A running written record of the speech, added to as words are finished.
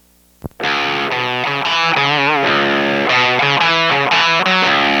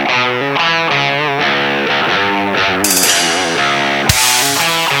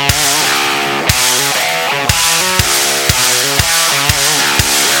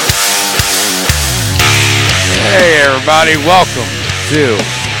Hey everybody, welcome to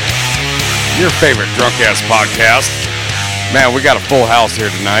your favorite drunk ass podcast. Man, we got a full house here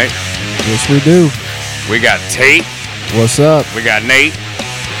tonight. Yes, we do. We got Tate. What's up? We got Nate.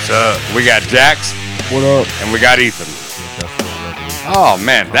 What's up? We got Jax. What up? And we got Ethan. Oh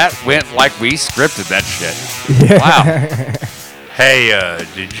man, that went like we scripted that shit. Yeah. Wow. Hey,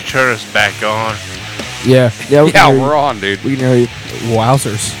 did you turn us back on? Yeah. Yeah, we're on, dude. We can hear you.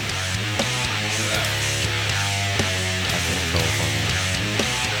 Wowzers.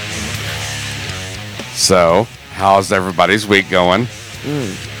 So, how's everybody's week going?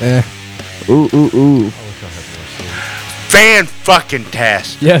 Ooh.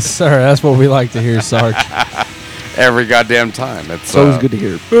 Fan-fucking-tastic. Yes, sir. That's what we like to hear, Sarge. Every goddamn time. It's always good to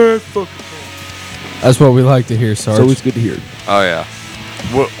hear. That's what we like to hear, Sarge. It's always good to hear. Oh, yeah.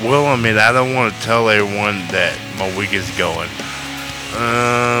 Well, I mean, I don't want to tell everyone that my week is going.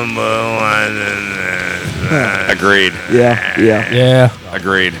 Agreed. Yeah.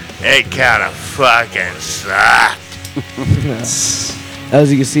 Agreed. It kind of fucking sucked.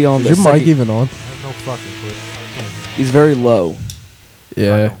 As you can see on the Is your mic even on? I have no fucking clue. he's very low.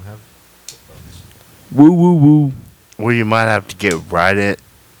 Yeah. Woo. Well, you might have to get right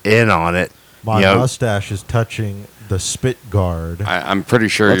in on it. My mustache is touching the spit guard. I'm pretty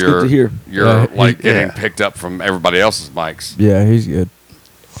sure That's good to hear. you're getting yeah. picked up from everybody else's mics. Yeah, he's good.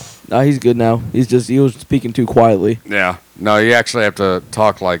 No, he's good now. He was speaking too quietly. Yeah. No, you actually have to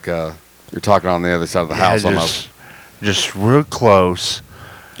talk like you're talking on the other side of the house almost. Just real close.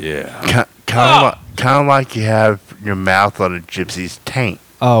 Yeah. Kind of like you have your mouth on a gypsy's taint.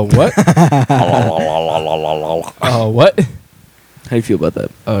 Oh, what? What? How do you feel about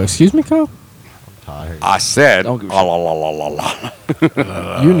that? Excuse me, Kyle? I'm tired. I said, Don't give a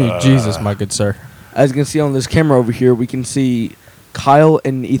shit. You need Jesus, my good sir. As you can see on this camera over here, we can see Kyle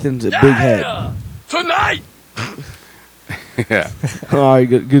and Ethan's big head. Tonight! Yeah. All right,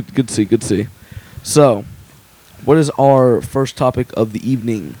 good to see. So, what is our first topic of the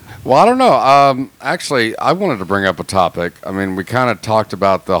evening? Well, I don't know. Actually, I wanted to bring up a topic. I mean, we kind of talked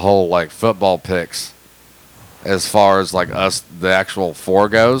about the whole, football picks as far as, us, the actual four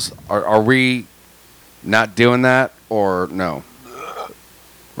goes. Are we not doing that or no?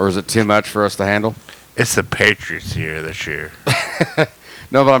 Or is it too much for us to handle? It's the Patriots here this year.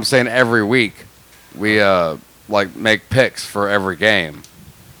 No, but I'm saying every week we, make picks for every game.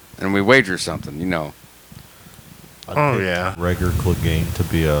 And we wager something, you know. I'd pick yeah. Gregor Clegane to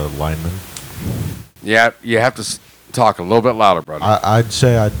be a lineman. Yeah, you have to talk a little bit louder, brother. I'd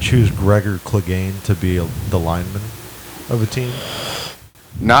say I'd choose Gregor Clegane to be the lineman of a team.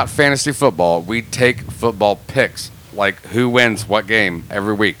 Not fantasy football. We take football picks, like who wins what game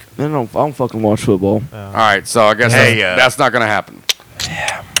every week. I don't fucking watch football. All right, so I guess that's not going to happen.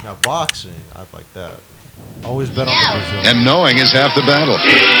 Now boxing, I'd like that. Always bet on the Brazilian. And knowing is half the battle.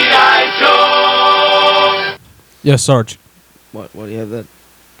 Yes, Sarge. What do you have that?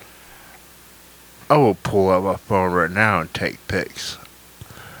 I will pull up my phone right now and take picks.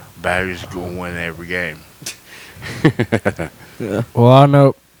 Barry's going to win every game. Yeah. Well, I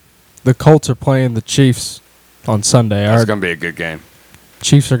know the Colts are playing the Chiefs on Sunday. That's Our going to be a good game.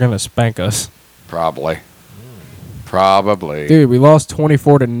 Chiefs are going to spank us. Probably. Probably. Dude, we lost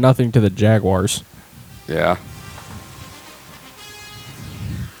 24-0 to the Jaguars. Yeah.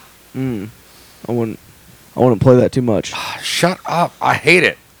 I wouldn't play that too much. Shut up. I hate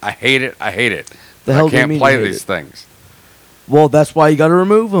it. I hate it. The hell I do you can't mean play you hate these it? things. Well, that's why you got to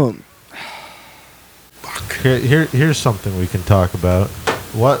remove them. Here's something we can talk about.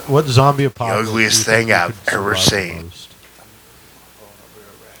 What zombie apocalypse? ugliest do you think thing we I've could ever survive seen. most?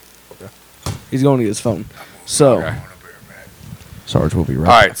 He's going to get his phone. So, Okay. Sarge will be right.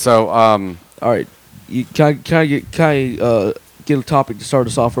 All right, so all right. Can I get a topic to start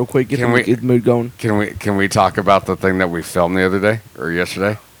us off real quick? Get the mood going. can we talk about the thing that we filmed the other day or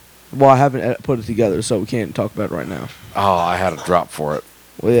yesterday? Well, I haven't put it together, so we can't talk about it right now. Oh, I had a drop for it.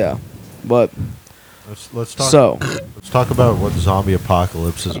 Well, yeah, but Let's talk. so Let's talk about what zombie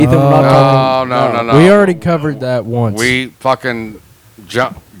apocalypse is. Ethan, we're not talking. No. We already covered that once. We fucking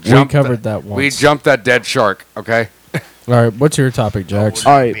jumped. We covered that once. We jumped that dead shark. Okay. All right, what's your topic, Jax?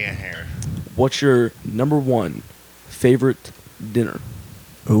 All right. Being here. What's your number one favorite dinner?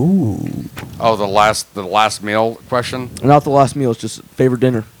 Ooh. Oh, the last meal question. Not the last meal. It's just favorite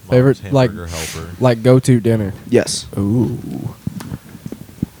dinner. Favorite, hamburger helper. like go-to dinner. Yes. Ooh.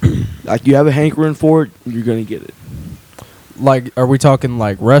 Like you have a hankering for it, you're gonna get it. Like, are we talking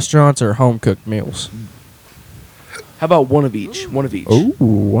like restaurants or home-cooked meals? How about one of each? One of each. Ooh,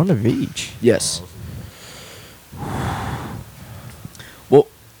 one of each. Yes. Well,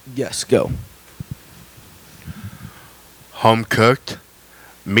 yes. Go. home cooked,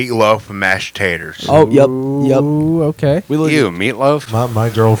 meatloaf and mashed taters. Oh, yep. Ooh, okay. We literally, Ew, meatloaf? My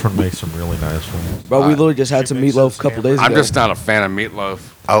girlfriend makes some really nice ones. bro, we literally just had She some makes meatloaf those a couple days ago. I'm just not a fan of meatloaf.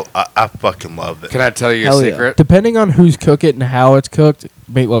 I fucking love it. Can I tell you a Hell yeah. secret? Depending on who's cook it and how it's cooked,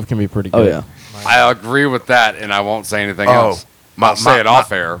 meatloaf can be pretty Oh, good. yeah. I agree with that, and I won't say anything Oh, else. I'll say it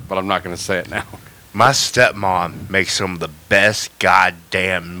off air, but I'm not going to say it now. My stepmom makes some of the best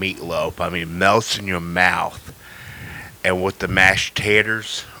goddamn meatloaf. I mean, melts in your mouth. And with the mashed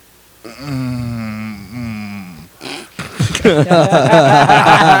taters. I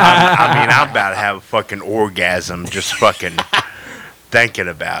mean, I'm about to have a fucking orgasm just fucking thinking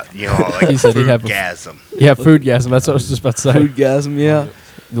about, like He said he'd have a- foodgasm. Yeah, foodgasm. That's what I was just about to say. Foodgasm, yeah.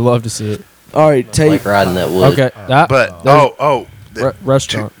 You love to see it. All right, Tate. Like riding that wood. Okay. But, the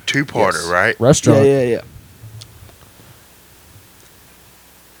restaurant. two-parter, Yes. right? Restaurant. Yeah.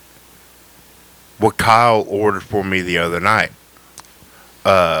 What Kyle ordered for me the other night.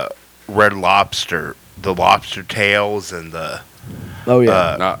 Red Lobster. The lobster tails and the Oh,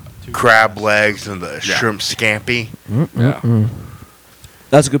 yeah. No, crab legs and the shrimp scampi. yeah.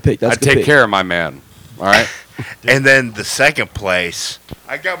 That's a good pick. That's I a good take pick. care of my man. All right? And then the second place,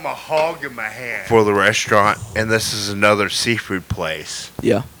 I got my hog in my hand for the restaurant, and this is another seafood place.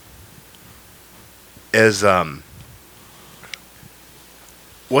 Yeah. Is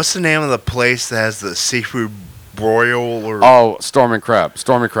what's the name of the place that has the seafood broil or? Oh, Stormy Crab.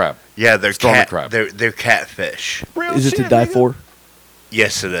 Stormy Crab. yeah, they're Stormy crab. They're catfish. Is it to die for?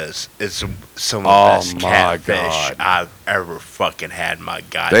 Yes, it is. It's some Oh, of the best my catfish God. I've ever fucking had in my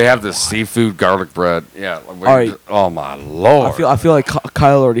goddamn They have the life. seafood garlic bread. Yeah. Like All right. Oh, my Lord. I feel like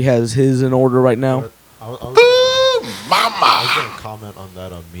Kyle already has his in order right now. I was going to comment on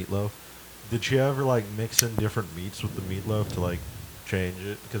that on meatloaf. Did she ever like mix in different meats with the meatloaf to like change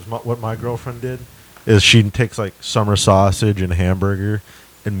it? Because what my girlfriend did is she takes like summer sausage and hamburger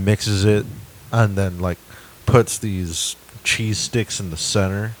and mixes it, and then like puts these cheese sticks in the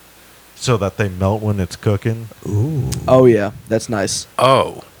center so that they melt when it's cooking. Ooh. Oh, yeah. That's nice.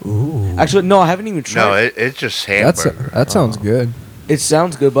 Oh Ooh. Actually, no, I haven't even tried. no, it's just That's hamburger. that sounds good. It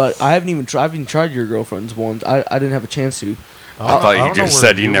sounds good, but I haven't even tried. I haven't tried your girlfriend's ones. I didn't have a chance to. I thought you don't know just where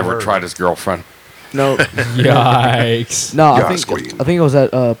said you never were. tried his girlfriend. No, Yikes. no. Yes, I queen. think it was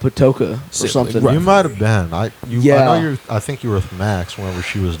at Patoka or something. You might have been. I Yeah. know I think you were with Max whenever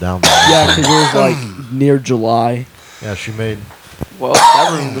she was down there. Yeah, because it was like near July. Yeah, she made. Well, that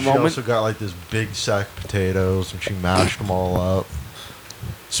ruined the She moment. also got like this big sack of potatoes, and she mashed them all up.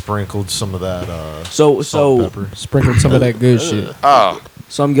 Sprinkled some of that So salt and pepper. Sprinkled some of that good shit. Oh,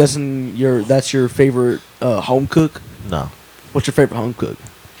 So I'm guessing that's your favorite home cook. No. What's your favorite home cook?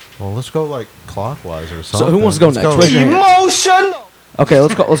 Well, let's go like clockwise or So something. who wants to go Let's next? Raise your hand. Emotional. Okay,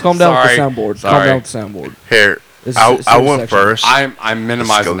 let's calm down with the Sorry. soundboard. Calm Sorry. down with the soundboard. Here, This is I a serious went section. first. I'm Let's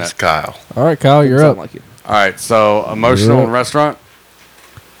minimizing go it. to Kyle. All right, Kyle, you're Sound up. like it. All right, so emotional You're and restaurant?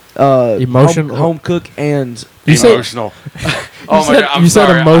 Emotion- home cook and You said- Emotional. You Oh, my said, God. I'm you said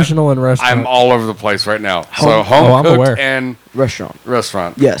sorry. emotional and restaurant. I'm all over the place right now. So Oh, home I'm cooked aware. and restaurant.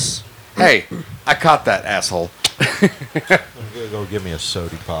 restaurant. Yes. Hey, I caught that asshole. I'm gonna go give me a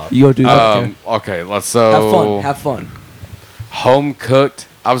soda pop. You go do that. Okay, let's Have fun. Have fun. home cooked.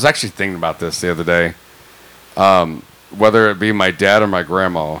 I was actually thinking about this the other day. Whether it be my dad or my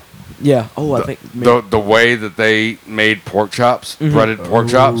grandma, Yeah. Oh, I think. Maybe. the way that they made pork chops, Mhm. breaded pork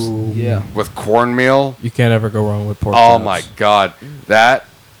chops Yeah. with cornmeal. You can't ever go wrong with pork Oh chops. my God, that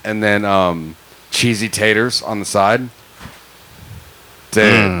and then cheesy taters on the side.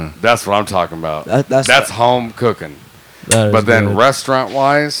 Dude, that's what I'm talking about. That's home cooking. That is But then good. restaurant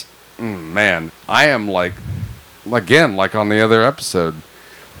wise, man, I am like on the other episode,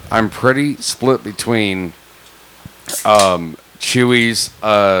 I'm pretty split between Chewy's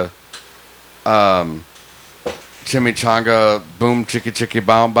chimichanga boom chicky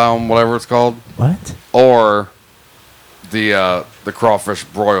boom boom whatever it's called, What? or the crawfish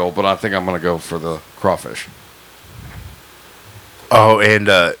broil. But I think I'm gonna go for the crawfish. Oh, and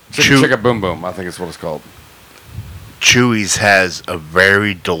Chicka boom boom, I think is what it's called. Chewy's has a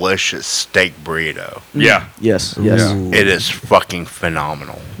very delicious steak burrito. Yeah, Yes. Yes. Yeah. It is fucking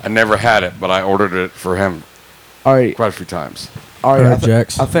phenomenal. I never had it, but I ordered it for him All right. quite a few times. All right. All right,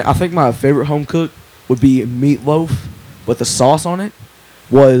 Jax. I think my favorite home cook would be meatloaf, but the sauce on it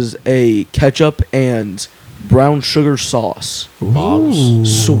was a ketchup and brown sugar sauce.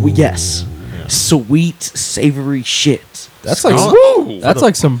 Bob's. So yes. Yeah. sweet, savory shit. That's like that's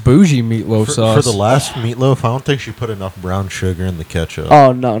like some bougie meatloaf sauce. For the last meatloaf, I don't think she put enough brown sugar in the ketchup.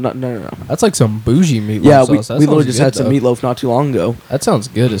 Oh no. That's like some bougie meatloaf Yeah, sauce. we literally just had some meatloaf not too long ago. That sounds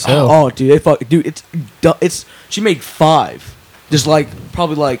good as hell. Oh, dude, it's she made 5, just like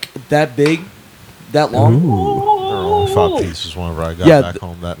probably like that big, that long. There were only 5 pieces whenever I got back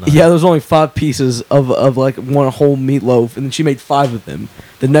home that night. Yeah, there was only 5 pieces of like one whole meatloaf, and then she made 5 of them.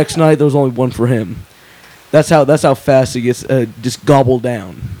 The next night there was only 1 for him. That's how fast it gets just gobbled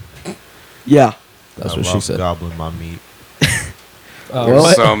down. Yeah, that's I what she said. Gobbling my meat.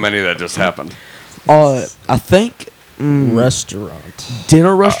 There's so many that just happened. I think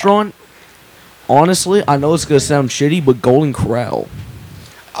dinner restaurant. Honestly, I know it's gonna sound shitty, but Golden Corral.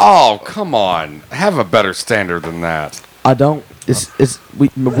 Oh, come on. Have a better standard than that. I don't. We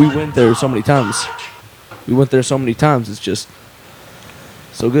went there so many times. It's just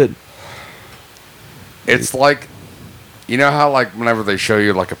so good. It's like, you know how like whenever they show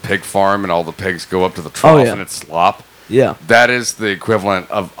you like a pig farm and all the pigs go up to the trough and it's slop? Yeah. That is the equivalent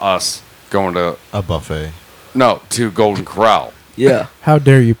of us going to a buffet. No, to Golden Corral. Yeah. How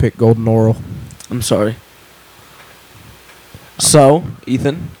dare you pick Golden Oral? I'm sorry. So,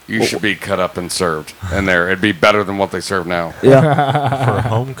 Ethan, you should be cut up and served in there. It'd be better than what they serve now. Yeah. For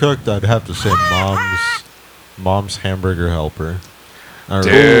home cooked, I'd have to say mom's hamburger helper.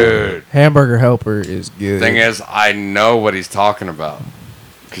 Dude, hamburger helper is good. Thing is, I know what he's talking about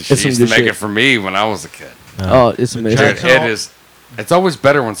because she used to make it for me when I was a kid. Oh, it's amazing. Dude, it is. It's always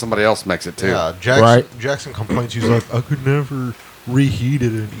better when somebody else makes it too. Yeah, Jackson complains. He's like, I could never reheat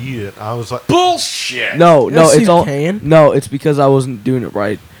it and eat it. I was like, bullshit. No, it's because I wasn't doing it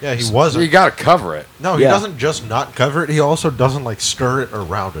right. Yeah, he wasn't. You got to cover it. No, he doesn't just not cover it. He also doesn't like stir it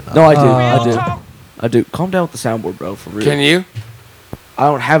around enough. No, I do. Calm down with the soundboard, bro. For real. Can you? I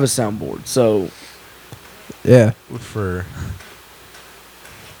don't have a soundboard, so yeah. For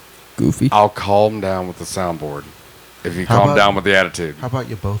Goofy, I'll calm down with the soundboard if you calm down with the attitude. How about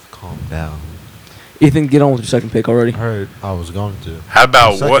you both calm down? Ethan, get on with your second pick already. All right, I was going to. How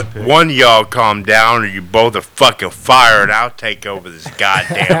about one of y'all calm down, or you both are fucking fired? I'll take over this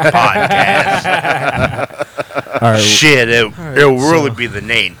goddamn podcast. All right. Shit, it'll really be the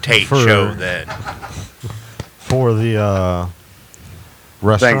Nate Tate show then. For the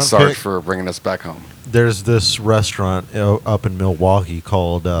restaurant. Thanks, Sarge, for bringing us back home. There's this restaurant up in Milwaukee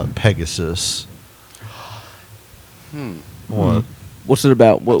called Pegasus. What? What's it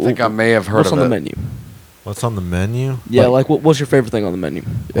about? I think I may have heard of it. What's on the menu? What's on the menu? Yeah, like what's your favorite thing on the menu?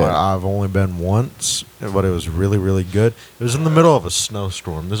 Well, I've only been once, but it was really, really good. It was in the middle of a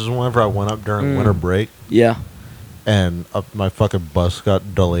snowstorm. This is whenever I went up during winter break. Yeah. And my fucking bus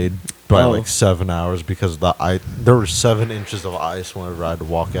got delayed by like 7 hours because there were 7 inches of ice whenever I had to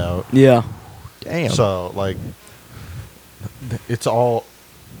walk out. Yeah. Damn. So like, it's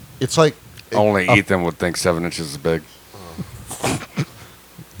like only Ethan would think 7 inches is big.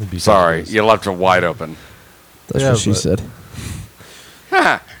 Sorry, you left it wide open. That's what she said.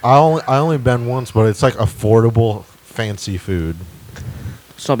 I only been once, but it's like affordable, fancy food.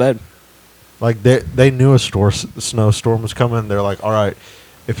 It's not bad. Like they knew a snowstorm was coming. They're like, all right,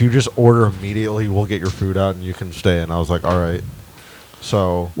 if you just order immediately, we'll get your food out and you can stay. And I was like, all right.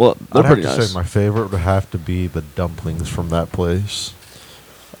 So they're I'd pretty have to nice. say my favorite would have to be the dumplings from that place.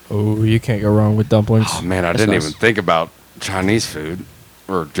 Oh, you can't go wrong with dumplings. Oh man, I didn't even think about Chinese food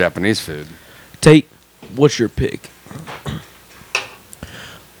or Japanese food. Tate, what's your pick?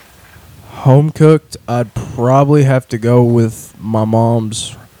 Home cooked, I'd probably have to go with my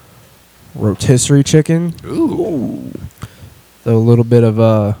mom's rotisserie chicken. Ooh. A little bit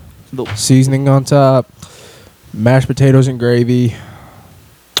of seasoning on top, mashed potatoes and gravy,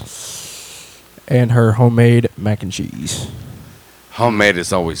 and her homemade mac and cheese. Homemade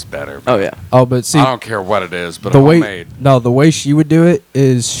is always better. Oh yeah. Oh, but see, I don't care what it is, but the homemade. the way she would do it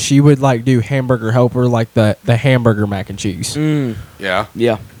is she would like do hamburger helper, like the hamburger mac and cheese. Yeah.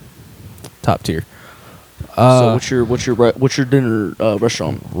 Yeah. Top tier. So what's your dinner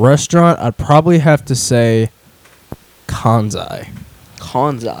restaurant? Restaurant, I'd probably have to say Kanzai.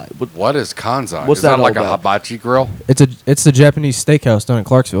 Kanzai. What is Kanzai? What's is that that like all a about? hibachi grill? It's the Japanese steakhouse down in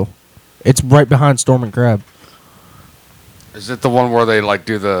Clarksville. It's right behind Storm and Crab. Is it the one where they like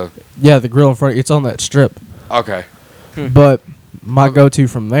do the? Yeah, the grill in front. It's on that strip. Okay. But my go-to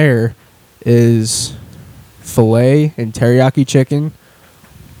from there is filet and teriyaki chicken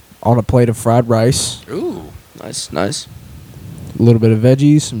on a plate of fried rice. Ooh. Nice. A little bit of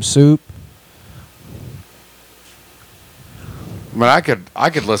veggies, some soup. I mean, I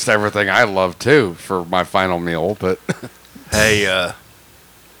could list everything I love too for my final meal, but Hey,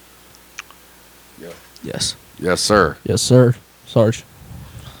 Yes. Yes, sir. Yes, sir. Sarge.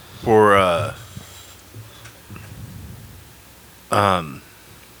 For trying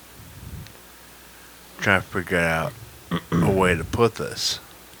to figure out a way to put this.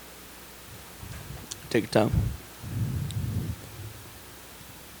 Take your time.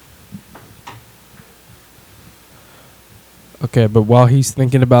 Okay, but while he's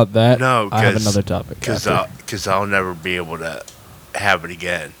thinking about that, No, I have another topic. Because after. I'll never be able to have it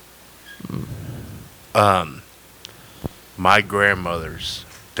again. My grandmother's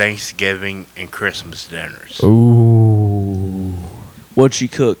Thanksgiving and Christmas dinners. Ooh. What'd she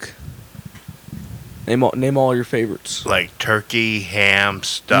cook? Name all your favorites. Like turkey, ham,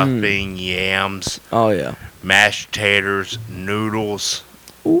 stuffing, yams, Oh yeah. mashed taters, noodles.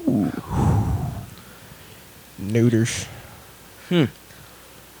 Ooh. Neuters.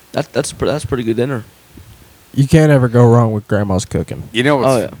 That's pretty good dinner. You can't ever go wrong with grandma's cooking. You know what's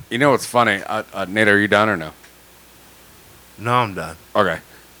Oh, yeah. You know what's funny? Nate, are you done or no? No, I'm done. Okay.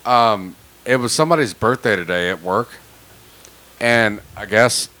 It was somebody's birthday today at work, and I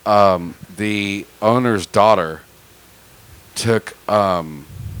guess the owner's daughter took a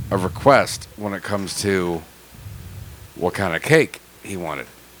request when it comes to what kind of cake he wanted.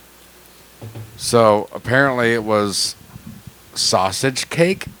 So apparently it was sausage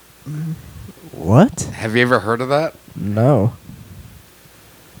cake. What? Have you ever heard of that? No.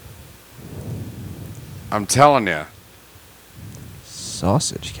 I'm telling you.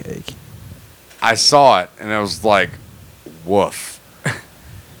 Sausage cake. I saw it and it was like, woof.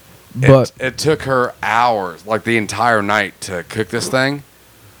 But it took her hours, like the entire night, to cook this thing.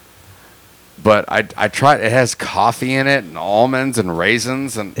 But I tried. It has coffee in it and almonds and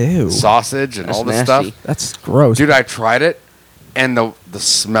raisins and Ew. sausage and That's all this nasty. stuff. that's gross. Dude, I tried it, and the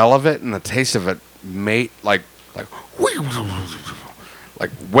smell of it and the taste of it made like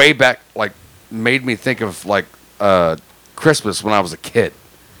way back, like made me think of like Christmas when I was a kid.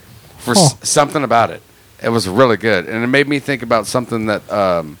 For something about it, it was really good, and it made me think about something that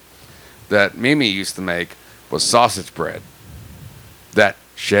that Mimi used to make was sausage bread. That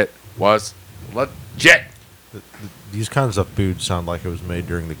shit was legit. These kinds of food sound like it was made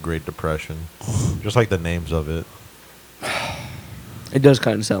during the Great Depression. Just like the names of it. It does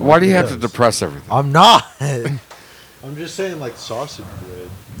kind of sound. Why like do you it have to does. depress everything? I'm not. I'm just saying like sausage bread.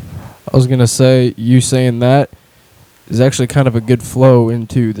 I was gonna say you saying that is actually kind of a good flow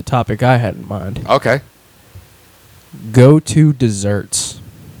into the topic I had in mind. Okay. Go-to desserts.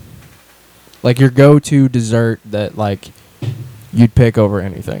 Like your go-to dessert that like you'd pick over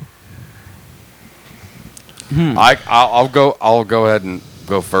anything. I'll go ahead and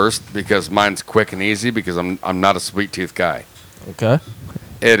go first because mine's quick and easy because I'm not a sweet tooth guy. Okay.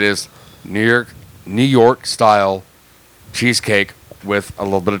 It is New York style cheesecake with a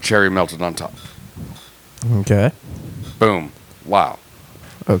little bit of cherry melted on top. Okay. Boom. Wow.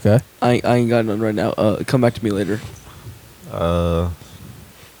 Okay. I ain't got none right now. Come back to me later.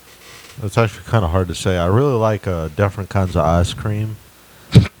 It's actually kind of hard to say. I really like different kinds of ice cream.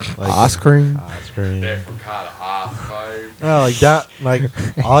 Like Ice cream? Ice cream. Different kind of ice. Yeah, like that. Like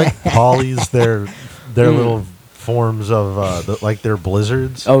I like Polly's. Their little forms of like their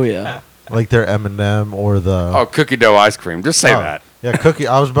blizzards. Oh yeah. Like their M&M or the. Oh, cookie dough ice cream. Just say Oh, that. Yeah, cookie.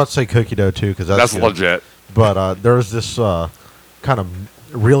 I was about to say cookie dough too because That's good. legit. But there was this kind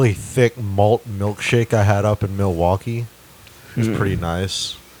of really thick malt milkshake I had up in Milwaukee. It was pretty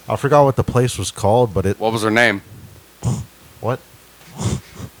nice. I forgot what the place was called, but it. What was her name? What?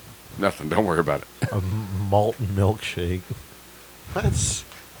 Nothing. Don't worry about it. A malt milkshake. That's.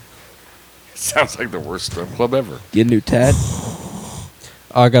 It sounds like the worst strip club ever. Get a new tat.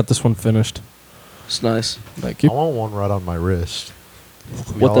 I got this one finished. It's nice. Thank I you. want one right on my wrist.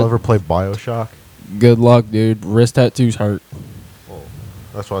 What Y'all the- ever play Bioshock? Good luck, dude. Wrist tattoos hurt. Well,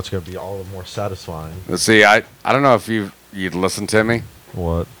 that's why it's gonna be all the more satisfying. Let's see. I don't know if you'd listen to me.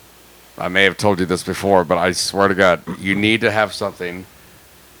 What? I may have told you this before, but I swear to God, you need to have something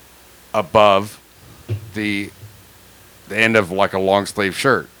above the end of like a long sleeve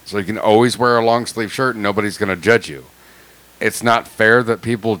shirt. So you can always wear a long sleeve shirt and nobody's going to judge you. It's not fair that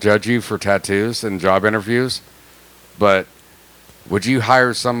people judge you for tattoos in job interviews, but would you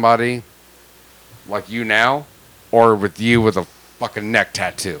hire somebody like you now or with you with a fucking neck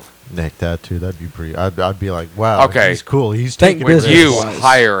tattoo? Neck tattoo? That'd be pretty. I'd be like, wow. Okay. He's cool. He's Thank taking Would business you wise.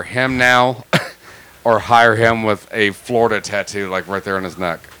 hire him now or hire him with a Florida tattoo like right there on his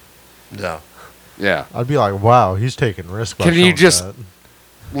neck? No. Yeah. I'd be like, wow. He's taking risks. by Can you showing just- that.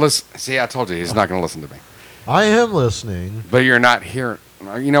 Listen, see, I told you he's not going to listen to me. I am listening. But you're not hearing.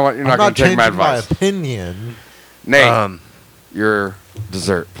 You know what? You're I'm not going not to take my changing my advice. opinion. Nate, your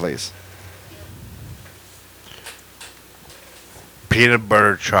dessert, please. Peanut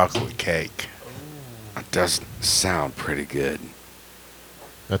butter chocolate cake. It does sound pretty good.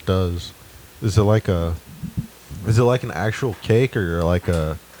 That does. Is it like an actual cake or like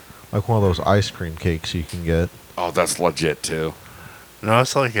one of those ice cream cakes you can get? Oh, that's legit too. No,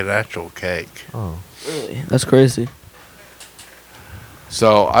 it's like an actual cake. Oh. Really? That's crazy.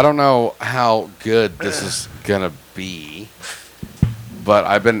 So I don't know how good this is gonna be, but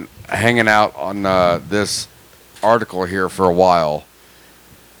I've been hanging out on this article here for a while.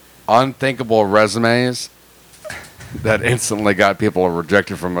 Unthinkable resumes that instantly got people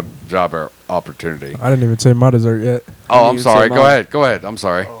rejected from a job opportunity. I didn't even say my dessert yet. Oh, I'm You sorry. said Go mine. ahead. Go ahead. I'm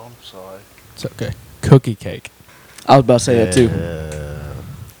sorry. Oh, I'm sorry. It's okay. Cookie cake. I was about to say that too.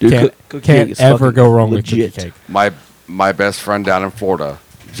 Dude, Can't, cookie can't cake is ever fucking go wrong legit. with cookie cake. My best friend down in Florida,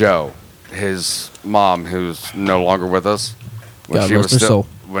 Joe, his mom, who's no longer with us, God rest her soul.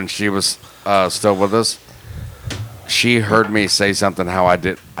 when she was still with us, she heard me say something how I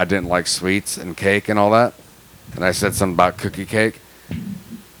didn't like sweets and cake and all that, and I said something about cookie cake.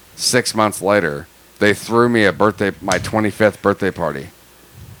 6 months later, they threw me my 25th birthday party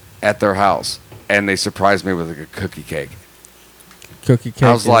at their house, and they surprised me with a cookie cake. Cookie cake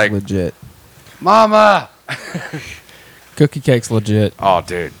I was is like- legit. Mama! Cookie cake's legit. Oh,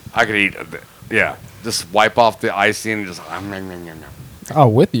 dude, I could eat. Yeah, just wipe off the icing and just. Oh,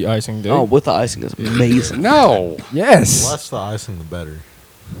 with the icing, dude. Oh, with the icing is amazing. No, The yes. less the icing, the better.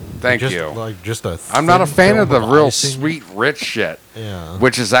 thank just, you. Like just a. I'm not a thin fan of the film real icing. sweet, rich shit, Yeah.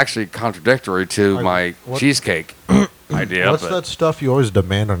 which is actually contradictory to I- my what- cheesecake idea. What's but that stuff you always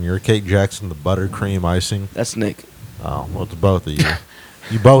demand on your cake, Jackson? The buttercream icing. That's Nick. Oh, well, it's both of you.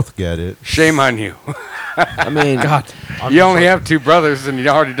 You both get it. Shame on you. I mean, God. I'm You just only like- have two brothers, and you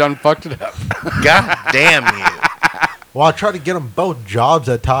already done fucked it up. God damn you. Well, I tried to get them both jobs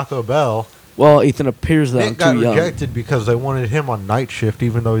at Taco Bell. well, Ethan appears that I'm Nick got too young. rejected because they wanted him on night shift,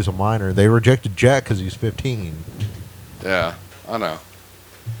 even though he's a minor. They rejected Jack because he's 15. Yeah, I know.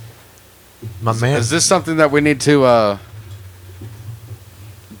 My man, Is this something that we need to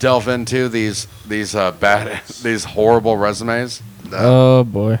delve into? These bad, these horrible resumes. No, Oh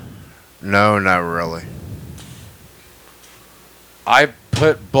boy. no, not really. I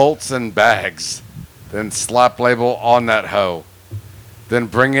put bolts in bags, then slap label on that hoe, then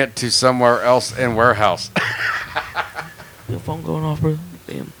bring it to somewhere else in warehouse. Your phone going off, bro?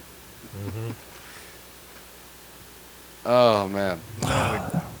 Damn. Oh man,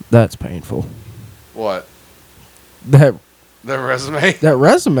 That's painful. what That the resume? that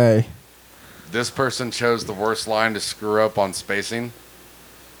resume. This person chose the worst line to screw up on spacing.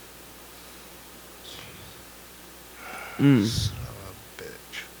 Mm. Son of a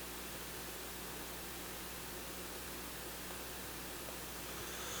bitch.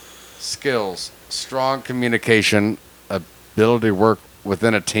 Skills: strong communication, ability to work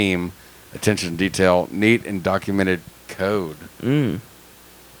within a team, attention to detail, neat and documented code. Mm.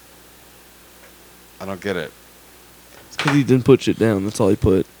 I don't get it. It's because he didn't put shit down. That's all he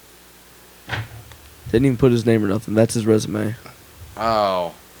put. Didn't even put his name or nothing. That's his resume. Oh,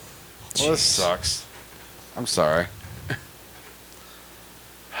 well, this Jeez. sucks. I'm sorry.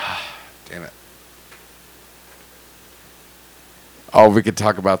 Damn it. Oh, we could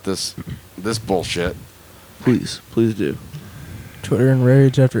talk about this bullshit. Please, please do. Twitter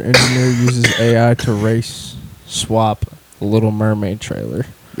enraged after engineer uses AI to race swap Little Mermaid trailer.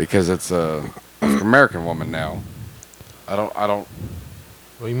 Because it's a American woman now. I don't. what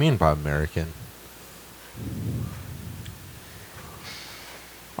do you mean by American?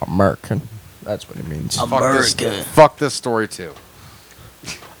 American. That's what it means. Fuck this story too.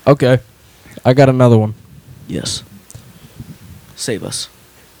 Okay. I got another one. Yes. Save us.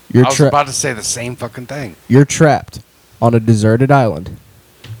 You're I was tra- about to say the same fucking thing. You're trapped on a deserted island.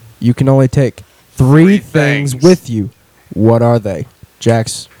 You can only take three things things. with you. What are they?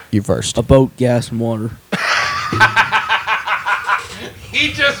 Jax, you first. A boat, gas, and water.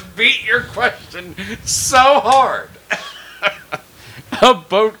 He just beat your question so hard. A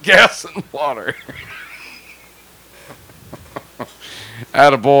boat, gas, and water.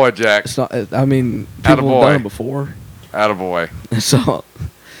 Attaboy, Jack. It's not. I mean, people have done Attaboy. it before. Attaboy. So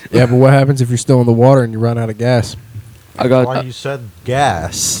Yeah, but what happens if you're still in the water and you run out of gas? I got. Why you said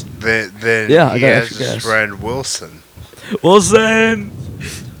gas? Then Yeah, I he got has extra his gas. friend Wilson Wilson.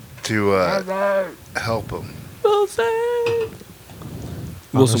 to help him. Wilson.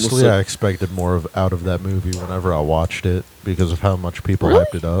 Honestly, I expected more out of that movie whenever I watched it because of how much people Really?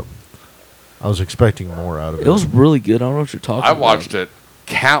 hyped it up. I was expecting more out of it. It was really good. I don't know what you're talking I about. watched it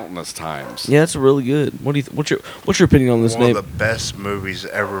countless times. Yeah, it's really good. What do you? What's your opinion on this One name? of the best movies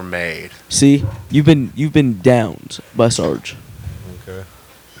ever made. See, you've been downed by Sarge. Okay.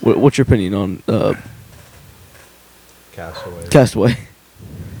 What's your opinion on Castaway. Castaway?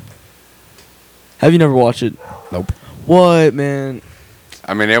 Have you never watched it? Nope. What, man?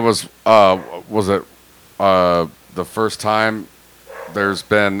 I mean, it was it the first time there's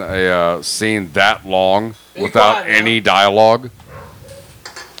been a scene that long without any dialogue,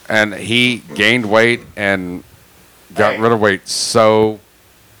 and he gained weight and got rid of weight so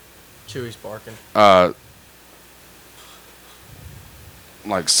Chewy's barking.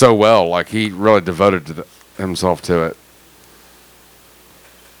 like so well, like he really devoted himself to it.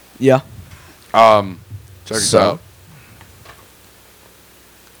 Yeah. Check this So- out.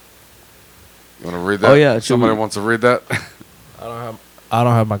 You want to read that? Oh, yeah, should Somebody we- wants to read that. I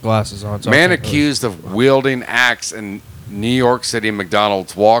don't have my glasses on. So I Man can't really- accused of wielding axe in New York City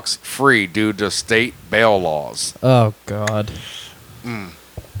McDonald's walks free due to state bail laws. Oh God.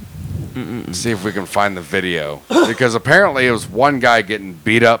 See if we can find the video, because apparently it was one guy getting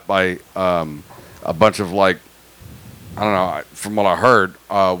beat up by a bunch of, like, I don't know, from what I heard,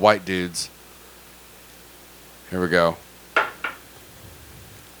 white dudes. Here we go.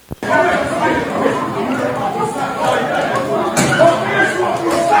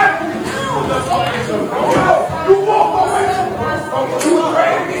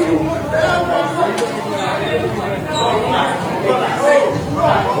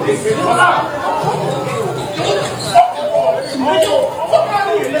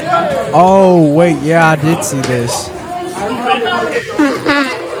 Oh wait, yeah, I did see this.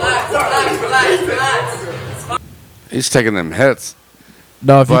 He's taking them hits.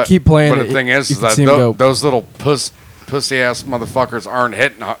 No, if you But, keep playing but it, the thing is you can that see him go. those little pussy ass motherfuckers aren't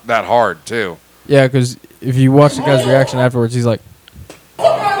hitting that hard too. Yeah, because if you watch the guy's reaction afterwards, he's like, Does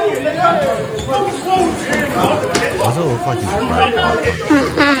it look like he's right?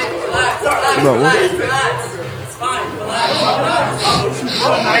 Bro, what?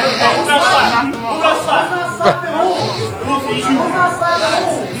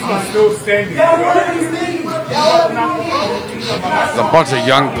 It's a bunch of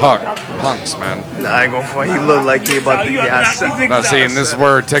young punks, man. Nah, I ain't gonna front. He look like he about to gas. Now, see, and this is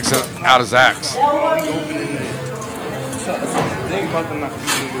where it takes out his axe.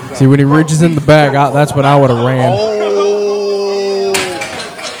 see, when he reaches in the bag, that's when I would have ran.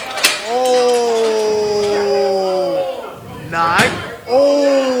 Oh, nine.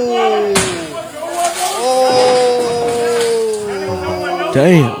 Oh,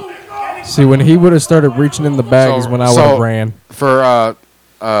 Damn. See, when he would have started reaching in the bag is when I would have ran. For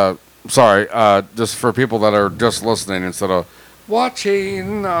just for people that are just listening instead of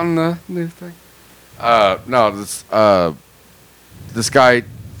watching on the new thing. This guy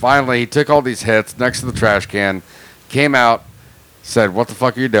finally he took all these hits next to the trash can, came out, said, "What the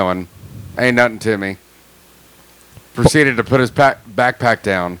fuck are you doing? Ain't nothing to me." Proceeded to put his backpack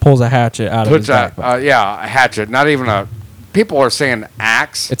down. Pulls a hatchet out of his backpack. A hatchet. Not even a. People are saying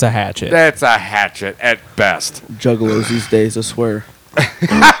axe. It's a hatchet. That's a hatchet at best. Juggalos these days, I swear.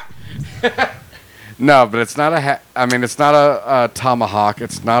 No, but it's not I mean, it's not a tomahawk.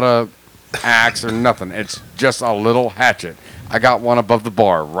 It's not a axe or nothing. It's just a little hatchet. I got one above the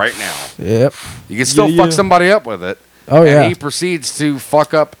bar right now. Yep. You can still Yeah. fuck somebody up with it. Oh yeah. And he proceeds to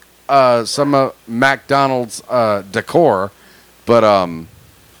fuck up some of McDonald's decor, but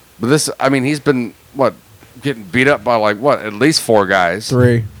this, I mean, he's been getting beat up by at least 4 guys.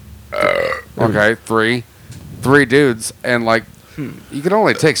 3. Okay, three dudes, and you can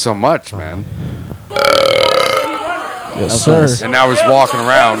only take so much, man. Yes, sir. And now he's walking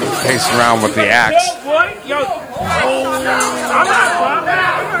around, pacing around with the axe.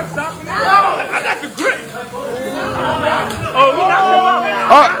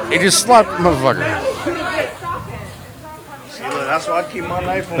 Oh, he just slapped the motherfucker. see, look, that's why I keep my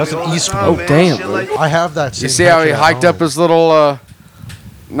knife on That's me an all the East time, Coast. man. Damn, Shit bro. like I have that. You see how he hiked up his little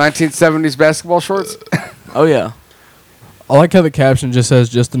 1970s basketball shorts? Oh, yeah. I like how the caption just says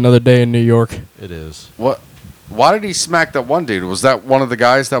 "Just another day in New York." It is. What? Why did he smack that one dude? Was that one of the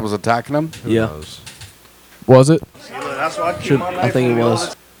guys that was attacking him? Who Yeah. knows? Was it? See, look, that's why I keep Should, my knife I think on it me all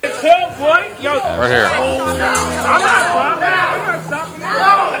was. the Right here.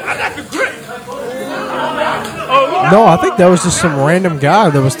 No, I think that was just some random guy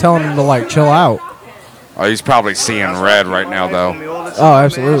that was telling him to chill out. Oh, he's probably seeing red right now, on though. me all the Oh, time, man.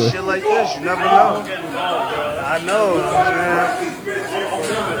 absolutely. Shit like this, you never know. I know, man.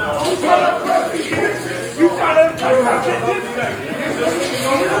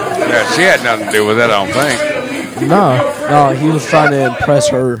 Yeah, she had nothing to do with it, I don't think. No. No, he was trying to impress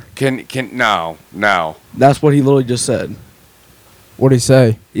her. No. That's what he literally just said. What'd he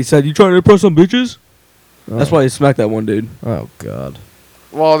say? He said, "You trying to impress some bitches?" That's why he smacked that one dude. Oh God.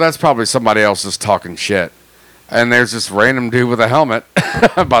 Well, that's probably somebody else just talking shit. And there's this random dude with a helmet,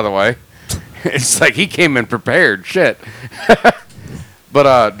 by the way. It's like he came in prepared. Shit.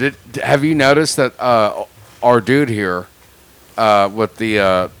 But have you noticed that our dude here with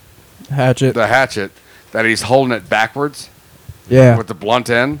the Hatchet. hatchet, that he's holding it backwards Yeah. with the blunt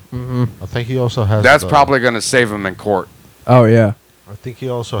end? I think he also has. That's probably going to save him in court. Oh yeah. I think he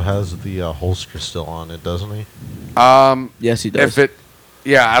also has the holster still on it, doesn't he? Yes, he does.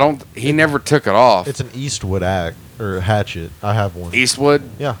 He never took it off. It's an Eastwood hatchet. I have one. Eastwood?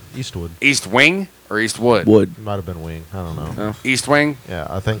 Yeah, Eastwood. East Wing or Eastwood? Wood. It might have been Wing. I don't know. East Wing? Yeah,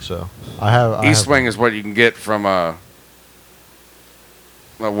 I think so. I East have Wing is what you can get from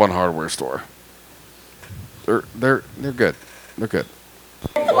one hardware store. They're good. They're good.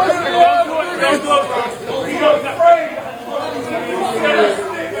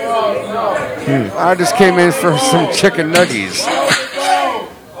 I just came in for some chicken nuggies.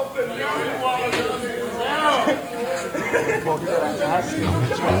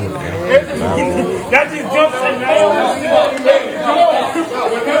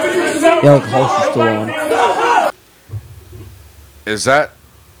 Yeah, like holster's still on. Is that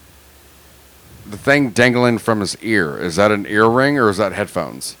the thing dangling from his ear? Is that an earring or is that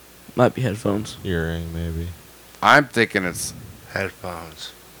headphones? Might be headphones. earring maybe. I'm thinking it's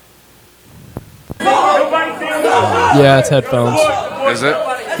Headphones. Yeah, it's headphones. is it?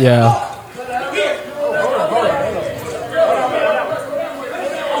 Yeah.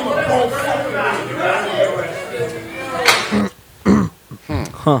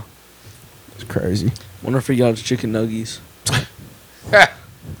 Huh. It's crazy. Wonder if he got his chicken nuggies.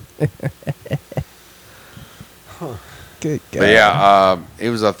 Good God. But yeah, he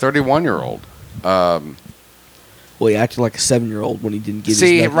was a 31-year-old. Well, he acted like a 7-year-old when he didn't get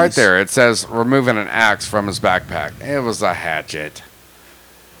See, his nuggies. right there, it says removing an axe from his backpack. It was a hatchet.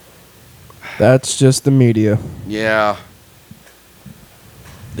 That's just the media. Yeah.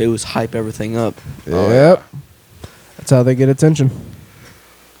 They was hype everything up. Oh, Yep. That's how they get attention.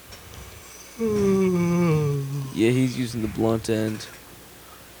 Yeah, he's using the blunt end.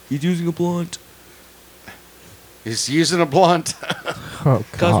 He's using a blunt. He's using a blunt. Oh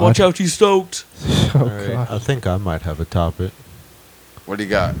God. Guys, watch out, he's stoked. Oh All right, God. I think I might have a topic. What do you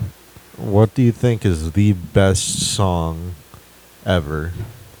got? What do you think is the best song ever?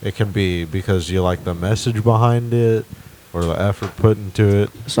 It can be because you like the message behind it or the effort put into it.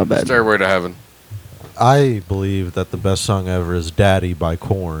 It's not bad. Stairway to Heaven. I believe that the best song ever is Daddy by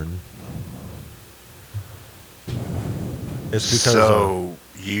Korn. It's because So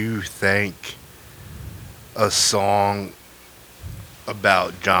you think a song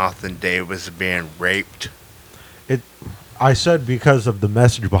about Jonathan Davis being raped? I said because of the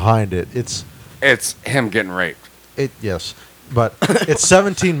message behind it. It's him getting raped. yes, but it's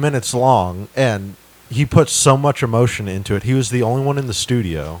 17 minutes long and he puts so much emotion into it. He was the only one in the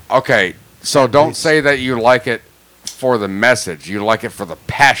studio. Okay, so don't it's- say that you like it for the message. You like it for the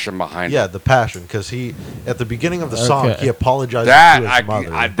passion behind Yeah, it. the passion, because he at the beginning of the song Okay. he apologized That to his mother.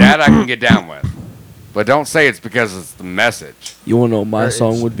 that I can get down with. But don't say it's because it's the message. You want to know what my Or song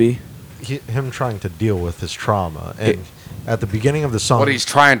it's- would be? Him trying to deal with his trauma, and at the beginning of the song, What he's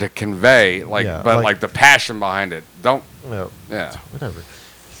trying to convey, Yeah, but like- the passion behind it. Don't, well, yeah. whatever.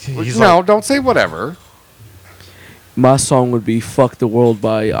 Don't say whatever. My song would be "Fuck the World"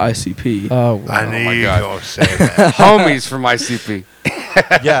 by ICP. Oh. I Oh knew my you were God. going to say that. Homies from ICP.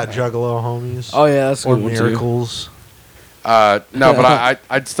 Yeah, Juggalo homies. Oh yeah, that's a or good one too. miracles. No, but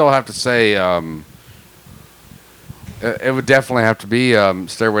I'd still have to say it would definitely have to be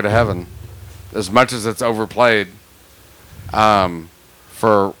Stairway to Heaven. As much as it's overplayed,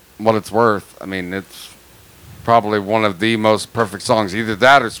 for what it's worth, I mean, it's probably one of the most perfect songs. Either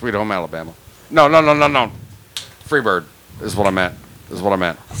that or Sweet Home Alabama. No. Freebird is what I meant.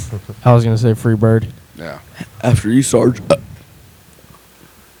 I was gonna say Freebird. Yeah. After you, Sarge.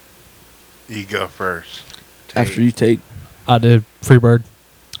 You go first. After you, Tate. I did Freebird.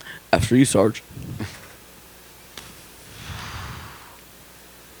 After you, Sarge.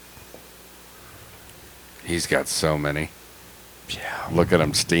 He's got so many. Yeah. Look at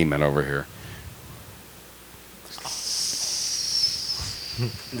him steaming over here.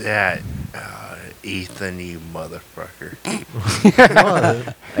 That Ethan, you motherfucker.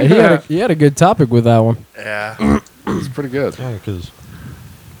 And he had a good topic with that one. Yeah. It's pretty good. Yeah, because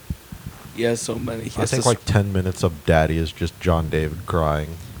He has so many. He I has, think to, like 10 minutes of Daddy is just John David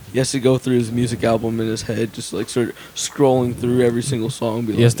crying. he has to go through his music album in his head, just like sort of scrolling through every single song.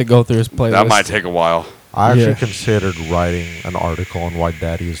 Be He has like, to go through his playlist. That might take a while. I actually Yeah. considered writing an article on why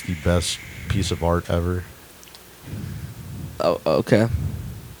Daddy is the best piece of art ever. Oh, okay.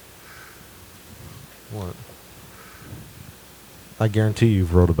 What? I guarantee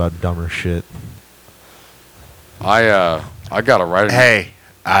you've wrote about dumber shit. I got to write it. Hey,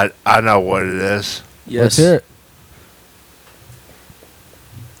 I know what it is. Yes. Let's hear it.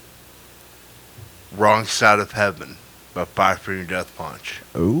 Wrong Side of Heaven by Five Finger Death Punch.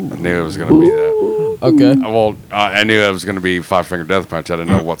 I knew it was going to be that. Okay. Well, I knew it was going to be Five Finger Death Punch. I didn't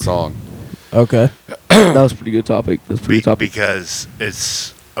know what song. Okay. That was a pretty good topic. That's a pretty good topic. Because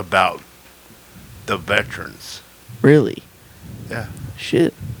it's about the veterans. Really? Yeah.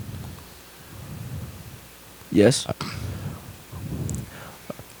 Shit. Yes.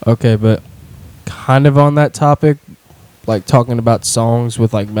 Okay, but kind of on that topic, like talking about songs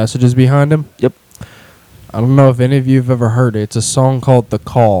with like messages behind them. Yep. I don't know if any of you have ever heard it. It's a song called "The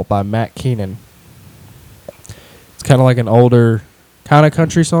Call" by Matt Keenan. It's kind of like an older kind of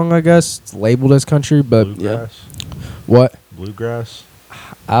country song, I guess. It's labeled as country, but Bluegrass? what? Bluegrass?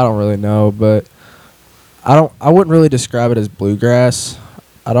 I don't really know, but I wouldn't really describe it as bluegrass.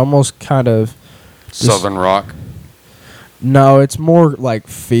 I'd almost kind of Southern Rock. No, it's more like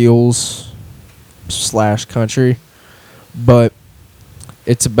feels / country, but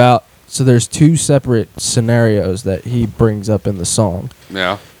it's about, so there's two separate scenarios that he brings up in the song.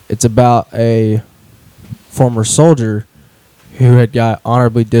 Yeah. It's about a former soldier who had got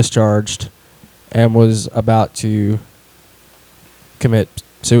honorably discharged and was about to commit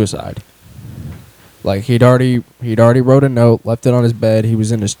suicide. Like he'd already wrote a note, left it on his bed. He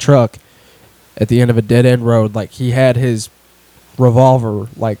was in his truck at the end of a dead end road. Like he had his revolver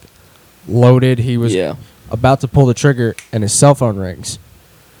like loaded. He was about to pull the trigger, and his cell phone rings.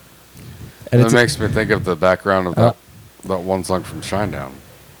 And It makes me think of the background of that one song from Shinedown.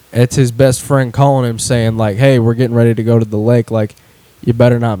 it's his best friend calling him saying like, "Hey, we're getting ready to go to the lake. Like, you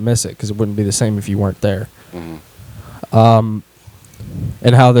better not miss it because it wouldn't be the same if you weren't there." Mm-hmm.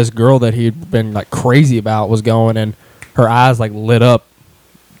 And how this girl that he'd been like crazy about was going, and her eyes like lit up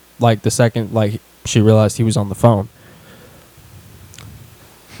like the second like she realized he was on the phone.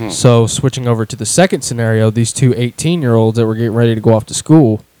 So switching over to the second scenario, these two 18-year-olds that were getting ready to go off to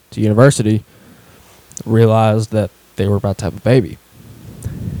school, to university, realized that they were about to have a baby.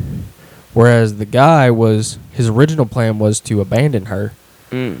 Whereas the guy his original plan was to abandon her.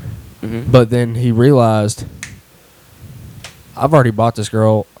 But then he realized, I've already bought this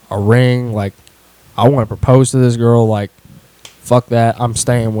girl a ring. Like, I want to propose to this girl. Like, fuck that. I'm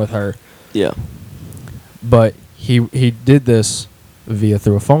staying with her. Yeah. But he did this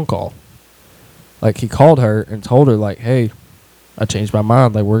through a phone call. Like, he called her and told her, like, "Hey, I changed my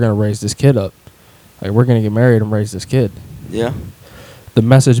mind. Like, we're going to raise this kid up. Like, we're going to get married and raise this kid." Yeah. The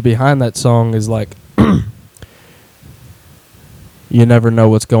message behind that song is like, you never know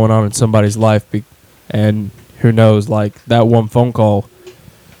what's going on in somebody's life, and who knows, like, that one phone call,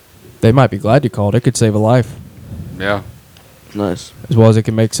 they might be glad you called. It could save a life. Yeah. Nice. As well as it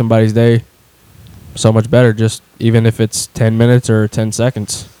can make somebody's day so much better, just even if it's 10 minutes or 10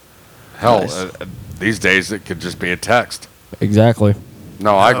 seconds. Hell, Nice. These days it could just be a text. Exactly.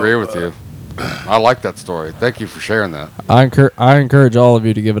 No, I agree with you. I like that story. Thank you for sharing that. I encourage all of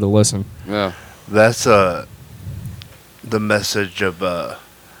you to give it a listen. Yeah. That's the message of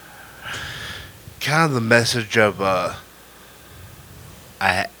kind of the message of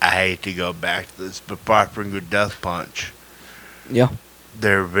I hate to go back to this, but Five Finger Death Punch, Yeah.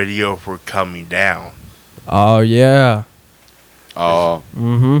 their video for Coming Down Oh, yeah. Oh,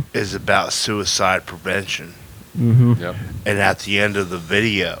 Mm-hmm. is about suicide prevention. Mm-hmm. yep. And at the end of the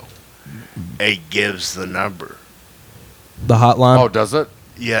video, it gives the number. The hotline. Oh, does it?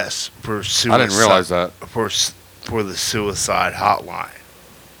 Yes, for suicide. I didn't realize that. For the suicide hotline.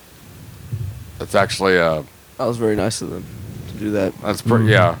 It's actually That was very nice of them to do that. that's pretty.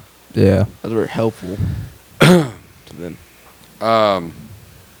 Yeah. Yeah. That was very helpful to them. All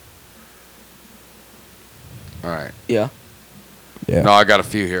right. Yeah. Yeah. No, I got a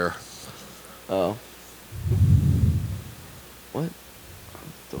few here. Oh. What?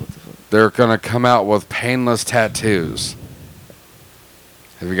 What the fuck? They're gonna come out with painless tattoos.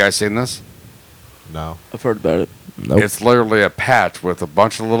 Have you guys seen this? No. I've heard about it. Nope. It's literally a patch with a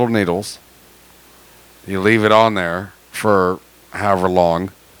bunch of little needles. You leave it on there for however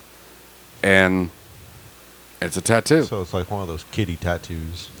long, and it's a tattoo. So it's like one of those kitty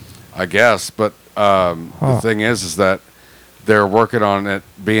tattoos. I guess, but the thing is that they're working on it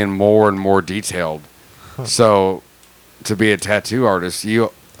being more and more detailed. So, to be a tattoo artist,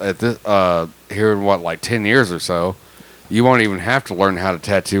 you at this here in what, like 10 years or so, you won't even have to learn how to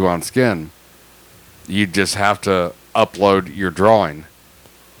tattoo on skin. You just have to upload your drawing,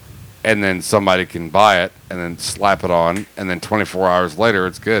 and then somebody can buy it and then slap it on, and then 24 hours later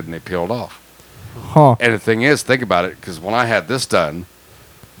it's good and they peel it off. Huh. And the thing is, think about it, because when I had this done,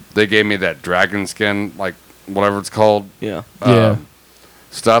 they gave me that dragon skin, like whatever it's called, Yeah. Yeah.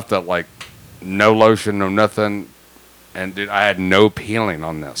 stuff that like no lotion, no nothing, and dude, I had no peeling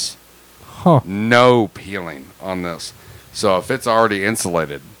on this. Huh. No peeling on this. So if it's already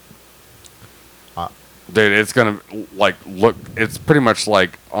insulated, dude, it's gonna like look. It's pretty much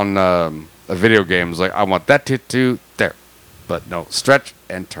like on a video game. It's like I want that to there, but no, stretch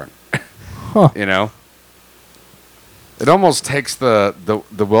and turn. Huh. You know, it almost takes the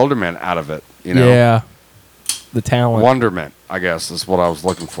wonderment out of it. You know, Yeah. The talent. wonderment, I guess, is what I was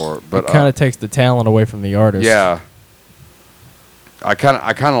looking for. But It kind of takes the talent away from the artist. yeah. I kind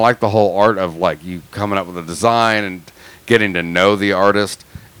of like the whole art of like you coming up with a design and getting to know the artist,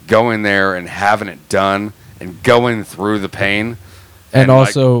 going there and having it done and going through the pain. And like,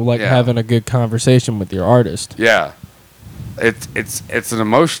 also like yeah. having a good conversation with your artist. Yeah. It's an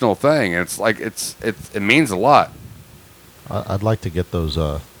emotional thing. It's like it means a lot. I'd like to get those,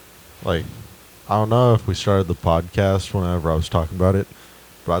 like, I don't know if we started the podcast whenever I was talking about it,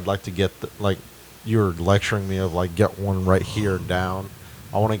 but I'd like to get, like, you were lecturing me of, like, get one right here down.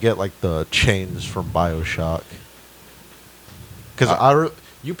 I want to get, like, the chains from BioShock. Because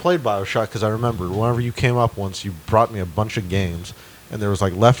you played BioShock, because I remember whenever you came up once, you brought me a bunch of games, and there was,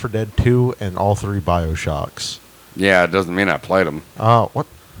 like, Left 4 Dead 2 and all 3 BioShocks. Yeah, it doesn't mean I played them. Oh, what?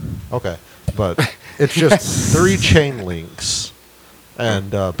 Okay. But it's just 3 chain links.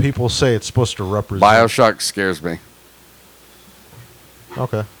 And people say it's supposed to represent... BioShock scares me.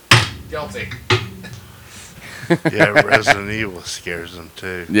 Okay. Guilty. Yeah, Resident Evil scares them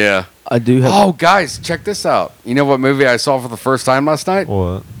too. Yeah. I do have. Oh, guys, check this out. You know what movie I saw for the first time last night?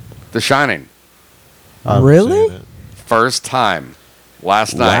 What? The Shining. I haven't Really? seen it. First time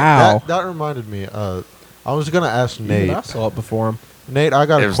last night. Wow. That reminded me. I was going to ask Even Nate. I saw it before him. Nate, I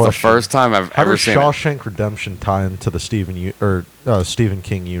got It a was question. the first time I've How ever does seen it. Shawshank Redemption tie into the Stephen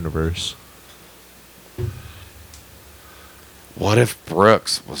King universe? What if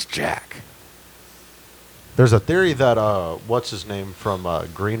Brooks was Jack? There's a theory that what's his name from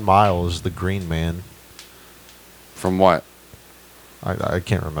Green Mile is the Green Man. From what? I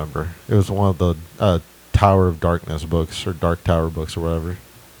can't remember. It was one of the Tower of Darkness books or Dark Tower books or whatever.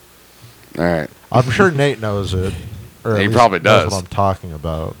 All right. I'm sure Nate knows it. Or at He least probably knows does. what I'm talking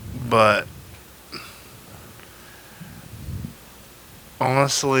about. But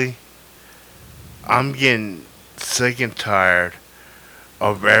honestly, I'm getting sick and tired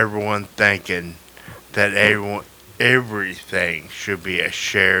of everyone thinking that everything should be a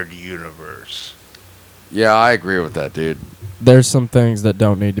shared universe. Yeah, I agree with that, dude. There's some things that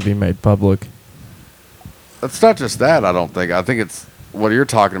don't need to be made public. It's not just that, I don't think. I think it's what you're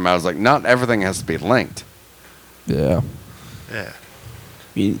talking about is like not everything has to be linked. Yeah. Yeah.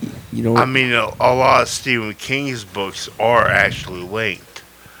 You know. I mean, a lot of Stephen King's books are actually linked.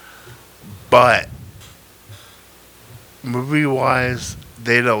 But movie-wise,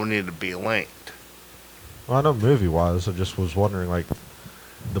 they don't need to be linked. Well, I know movie-wise, I just was wondering, like,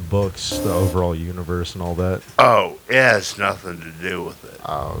 the books, the overall universe, and all that. Oh, it has nothing to do with it.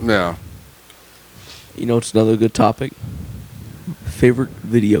 Yeah. You know, it's another good topic. Favorite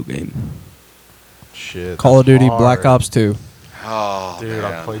video game. Shit. Call of that's Duty hard. Black Ops 2. Oh, Dude, man.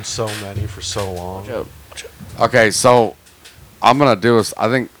 I've played so many for so long. Okay, so I'm gonna do us. I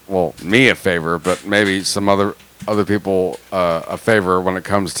think, well, me a favor, but maybe some other people a favor when it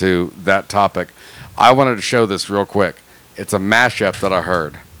comes to that topic. I wanted to show this real quick. It's a mashup that I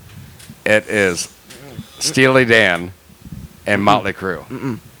heard. It is Steely Dan and Motley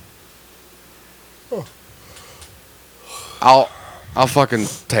Crue. I'll fucking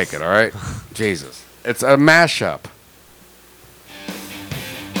take it. All right, Jesus. It's a mashup.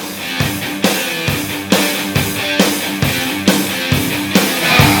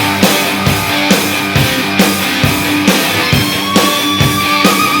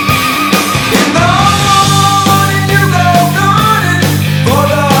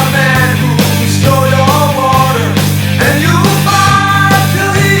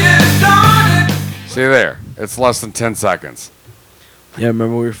 See there. It's less than 10 seconds. Yeah,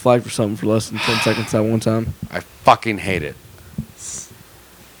 remember we were flagged for something for less than 10 seconds that one time. I fucking hate it.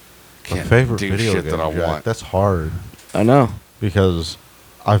 My Can't favorite do video shit game, that I Jack, want. that's hard. I know. Because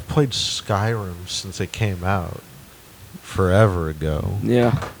I've played Skyrim since it came out. Forever ago.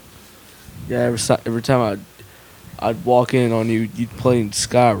 Yeah. Yeah, every time I'd walk in on you, you'd play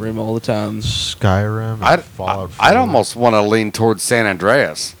Skyrim all the time. Skyrim and Fallout 4. I'd almost want to lean towards San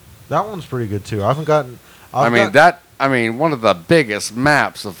Andreas. That one's pretty good too. I haven't gotten... I mean, that I mean, one of the biggest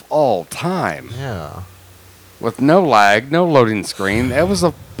maps of all time. Yeah. With no lag, no loading screen. It was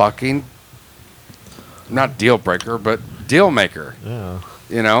a fucking, not deal breaker, but deal maker. Yeah.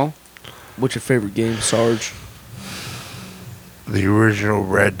 You know? What's your favorite game, Sarge? The original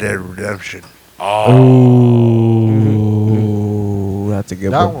Red Dead Redemption. Ooh, that's a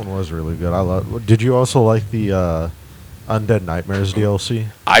good That one. one was really good. I love. Did you also like the Undead Nightmares DLC?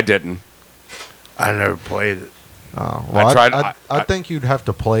 I didn't. I never played it. Oh, well, I tried- I think you'd have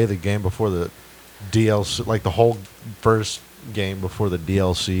to play the game before the DLC, like the whole first game before the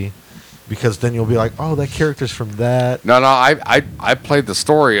DLC, because then you'll be like, oh, that character's from that. No, I played the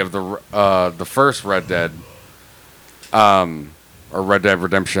story of the first Red Dead, or Red Dead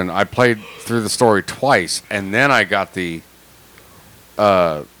Redemption. I played through the story twice, and then I got the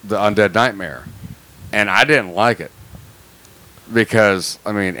Undead Nightmare, and I didn't like it because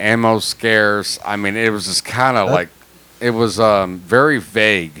I mean ammo's scarce. I mean it was just kind of like it was very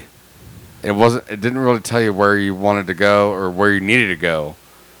vague. It wasn't. It didn't really tell you where you wanted to go or where you needed to go.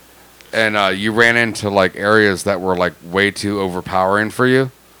 And you ran into like areas that were like way too overpowering for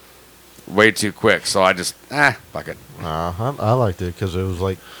you, way too quick. So I just fuck it. I liked it because it was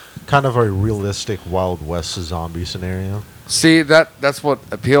like kind of a realistic Wild West zombie scenario. See that's what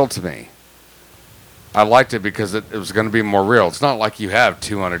appealed to me. I liked it because it was going to be more real. It's not like you have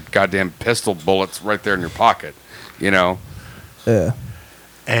 200 goddamn pistol bullets right there in your pocket, you know. Yeah.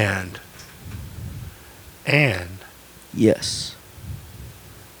 And Yes.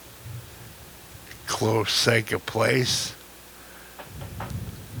 close second place,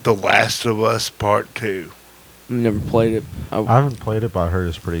 The Last of Us Part 2. Never played it. I haven't played it, but I heard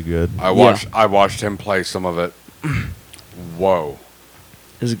it's pretty good. I watched him play some of it. Whoa,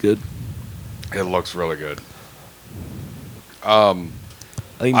 Is it good? it looks really good. I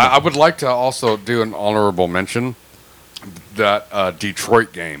think I would like to also do an honorable mention that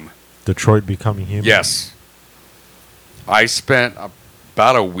Detroit game. Detroit Becoming Human. Yes. I spent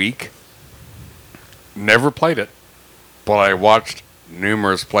about a week, never played it, but I watched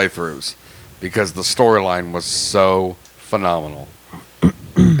numerous playthroughs because the storyline was so phenomenal.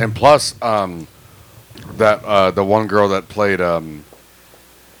 And plus, that the one girl that played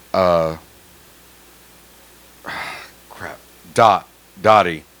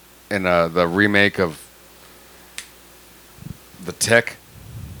Dottie in the remake of The Tick,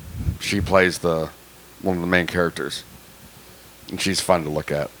 she plays one of the main characters. And she's fun to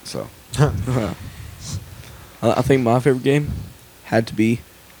look at. So I think my favorite game had to be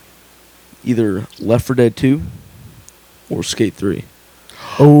either Left 4 Dead 2 or Skate 3.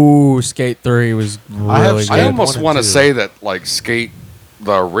 Oh, Skate 3 was really Skate I good. almost 1 and want to 2. say that like Skate,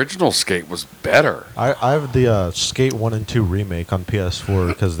 the original Skate was better. I have the Skate 1 and 2 remake on PS4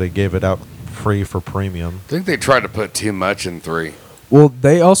 because they gave it out free for premium. I think they tried to put too much in 3. Well,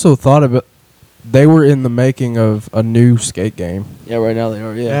 they also thought about. They were in the making of a new Skate game. Yeah, right now they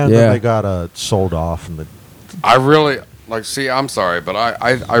are. Yeah. And Yeah. then they got sold off. And I really see. I'm sorry, but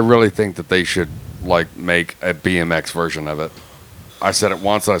I really think that they should like make a BMX version of it. I said it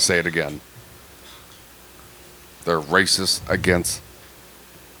once. I say it again. They're racist against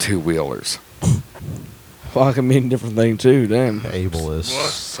two-wheelers. Well, I can mean a different thing too. Damn. ableist.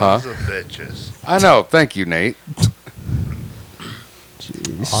 What sons of bitches. I know. Thank you, Nate.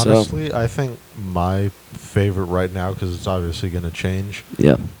 Jeez. Honestly, I think my favorite right now, because it's obviously going to change,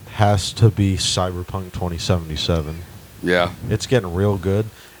 Yeah. has to be Cyberpunk 2077. Yeah. It's getting real good.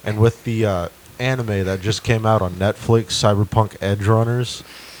 And with the anime that just came out on Netflix, Cyberpunk Edge Runners,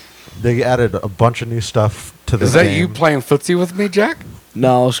 they added a bunch of new stuff to the Is that game. you playing footsie with me, Jack?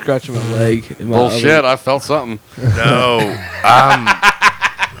 No, I was scratching my leg. in my Bullshit. other- I felt something. No,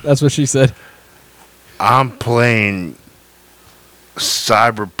 That's what she said. I'm playing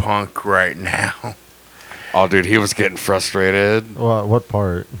Cyberpunk right now. Oh, dude, he was getting frustrated. What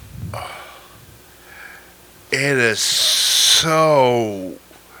part? It is so.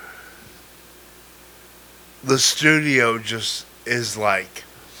 The studio just is like,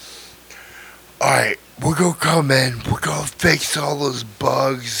 alright, we're gonna come in, we're gonna fix all those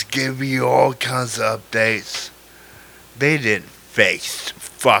bugs, give you all kinds of updates. They didn't fix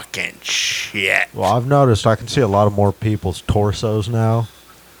fucking shit. Well, I've noticed I can see a lot of more people's torsos now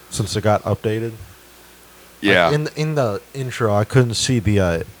since it got updated. Yeah. Like in the intro, I couldn't see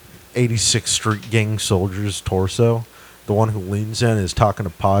the 86th Street Gang Soldier's torso. The one who leans in is talking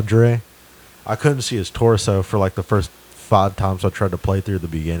to Padre. I couldn't see his torso for like the first 5 times I tried to play through the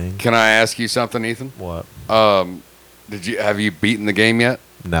beginning. Can I ask you something, Ethan? What? Have you beaten the game yet?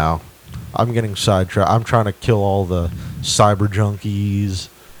 No. I'm getting sidetracked. I'm trying to kill all the cyber junkies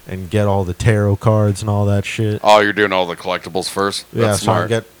and get all the tarot cards and all that shit. Oh, you're doing all the collectibles first? Yeah, That's so I smart.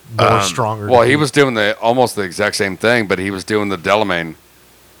 get more stronger. Well, he was doing almost the exact same thing, but he was doing the Delamain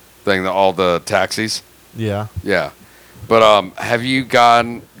thing, all the taxis. Yeah. Yeah. But have you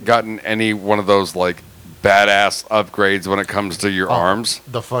gotten any one of those like badass upgrades when it comes to your arms?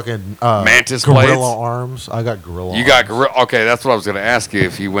 The fucking Mantis gorilla blades? arms. I got gorilla. You got arms. gorilla. Okay, that's what I was going to ask you.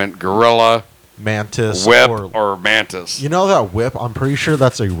 If you went gorilla, mantis, whip, or mantis. You know that whip? I'm pretty sure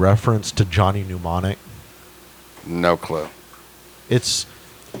that's a reference to Johnny Mnemonic. No clue. It's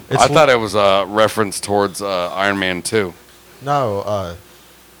I thought it was a reference towards Iron Man 2. No,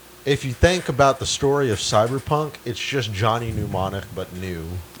 if you think about the story of Cyberpunk, it's just Johnny Mnemonic but new.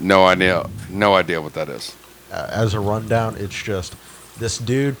 No idea. No idea what that is. As a rundown, it's just this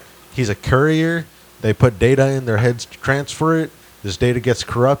dude, he's a courier. They put data in their heads to transfer it. This data gets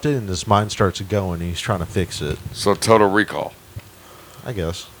corrupted and his mind starts going. He's trying to fix it. So Total Recall. I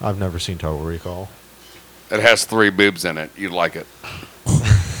guess. I've never seen Total Recall. It has 3 boobs in it. You'd like it.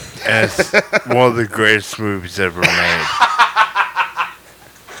 It's one of the greatest movies ever made.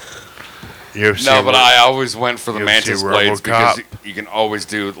 No, but I always went for the UFC mantis blades because RoboCop. you can always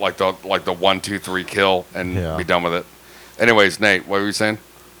do like the 1, 2, 3 kill and Yeah. be done with it. Anyways, Nate, what were you saying?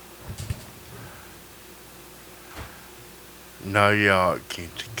 No, y'all can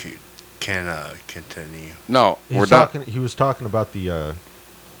continue. No, He we're was not. talking, he was talking about the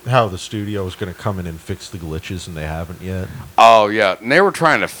how the studio was going to come in and fix the glitches, and they haven't yet. Oh yeah, and they were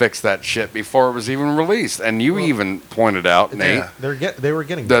trying to fix that shit before it was even released, and you even pointed out, Nate, Yeah. They were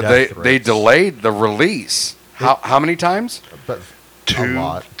getting that death they threats, delayed the release. How many times? but a 2,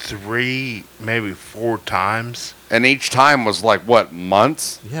 lot. 3, maybe 4 times. And each time was like what,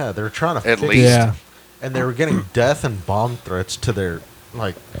 months? Yeah, they're trying to At fix least. Yeah. and they were getting death and bomb threats to their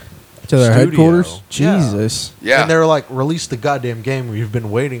like To their studio. headquarters? Yeah. Jesus. Yeah. And they were like, release the goddamn game. We've been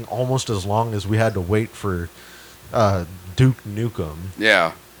waiting almost as long as we had to wait for Duke Nukem.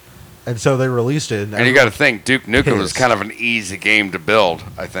 Yeah. And so they released it. And you got to think, Duke Nukem is pissed. kind of an easy game to build,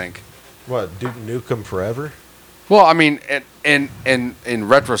 I think. What, Duke Nukem Forever? Well, I mean, in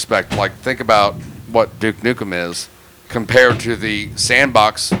retrospect, like think about what Duke Nukem is compared to the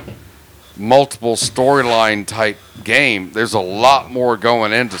sandbox multiple storyline type game. There's a lot more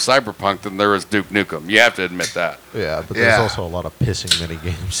going into Cyberpunk than there is Duke Nukem. You have to admit that. Yeah, but Yeah. there's also a lot of pissing mini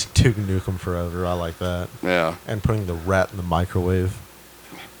games. Duke Nukem Forever, I like that. Yeah. And putting the rat in the microwave.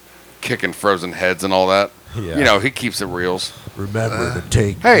 Kicking frozen heads and all that. Yeah. You know, he keeps it reals. Remember to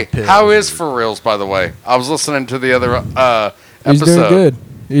take. Hey, the how pills. is For Reals, by the way? I was listening to the other He's episode. doing good.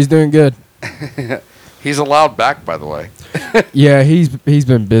 He's doing good. He's allowed back, by the way. Yeah, he's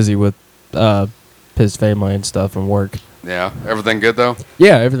been busy with his family and stuff and work. Yeah. Everything good, though?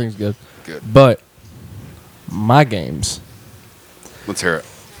 Yeah, everything's good. Good. But my games. Let's hear it.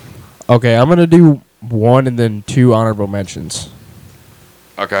 Okay, I'm gonna do 1 and then 2 honorable mentions.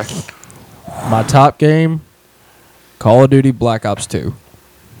 Okay. My top game, Call of Duty Black Ops 2.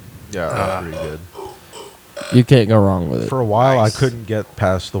 Yeah, that's pretty good. You can't go wrong with it. For a while, Nice. I couldn't get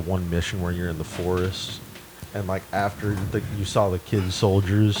past the one mission where you're in the forest. And like after you saw the kid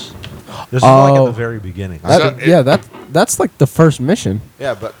soldiers. This is like at Oh. the very beginning. That- That's like the first mission.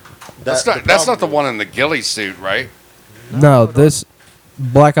 Yeah, but That's not the one in the ghillie suit, right? No, this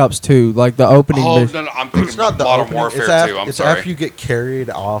Black Ops 2, like the opening Oh, mission. no, I'm thinking It's not the Modern opening. Warfare it's 2. I'm it's sorry. after you get carried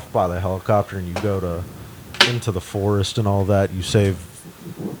off by the helicopter and you go into the forest and all that. You save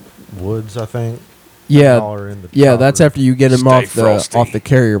Woods, I think. Yeah, Y'all are in the yeah, chopper. that's after you get him Stay off frosty. the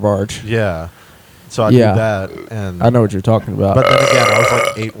carrier barge. Yeah. So I Yeah. do that, and I know what you're talking about. But then again, I was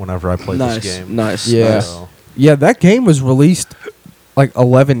like 8 whenever I played Nice, this game. nice. Yeah. nice. So, Yeah, that game was released like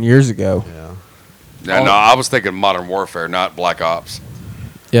 11 years ago. yeah. Yeah, no, I was thinking Modern Warfare, not Black Ops.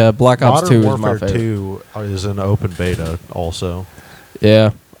 Yeah, Black Ops Modern 2 is my Warfare favorite. 2 is an open beta also.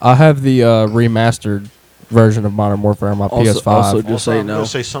 Yeah, I have the remastered version of Modern Warfare on my PS5. also just Also, say I'm no. gonna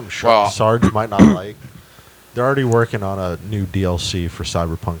say something Well- Sarge might not like. They're already working on a new DLC for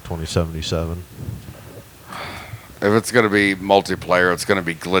Cyberpunk 2077. If it's going to be multiplayer, it's going to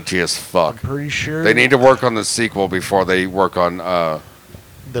be glitchy as I'm fuck. pretty sure They need to work on the sequel before they work on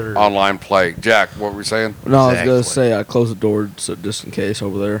they're online play. Jack, what were we saying? No, I was gonna Exactly. say I closed the door so just in case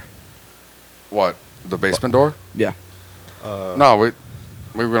over there. What? The basement door? Yeah. No,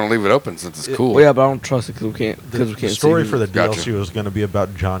 we were going to leave it open since it's cool. Well, yeah, but I don't trust it because we can't. the, Because we the can't story see for the who- Gotcha. DLC was going to be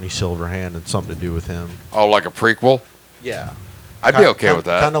about Johnny Silverhand and something to do with him. Oh, like a prequel? Yeah. I'd be okay with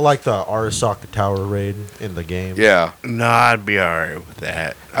that. Kind of like the Arasaka Tower raid in the game. Yeah, No, I'd be alright with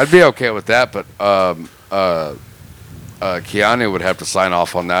that. I'd be okay with that, but Keanu would have to sign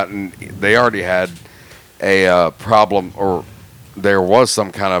off on that, and they already had a problem, or there was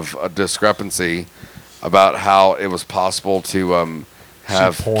some kind of a discrepancy about how it was possible to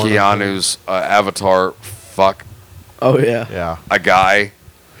have porn Keanu's avatar fuck Oh yeah. Yeah. a guy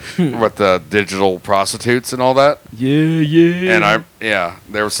with the digital prostitutes and all that. Yeah. And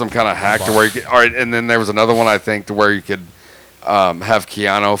there was some kind of hack to where you could, all right, and then there was another one I think to where you could have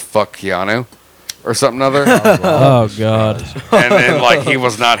Keanu fuck Keanu or something other, Oh God. and then like he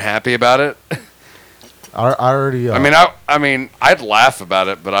was not happy about it. I already. I mean, I'd laugh about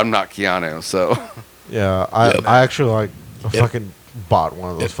it, but I'm not Keanu, so Yeah, I actually like fucking bought one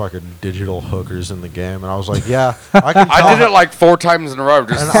of those fucking digital hookers in the game, and I was like, yeah, I can. I did it like 4 times in a row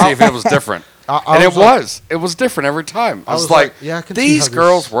just to see if it was different. I And was it was different every time. I was like, like, yeah, I can see these how this-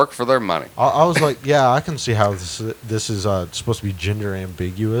 girls work for their money. I was like, yeah, I can see how this is supposed to be gender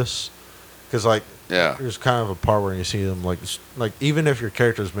ambiguous, because like Yeah. there's kind of a part where you see them like even if your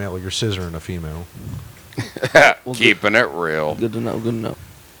character is male, you're scissoring a female. Keeping it real. Good to know. Good to know.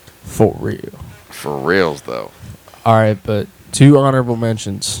 For real. For reals, though. All right, but 2 honorable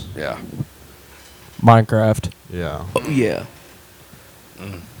mentions: Yeah. Minecraft Yeah, Oh yeah.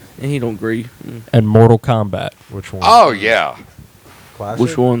 And he don't agree. and Mortal Kombat. which one? Oh, yeah. Classic?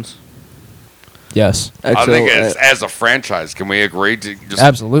 Which ones? Yes, I think XL, it's, as a franchise, can we agree to just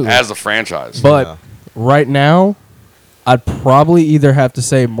Absolutely. as a franchise? but Yeah. right now, I'd probably either have to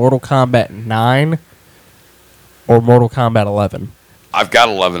say Mortal Kombat 9 or Mortal Kombat 11. I've got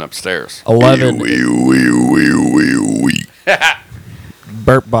 11 upstairs. 11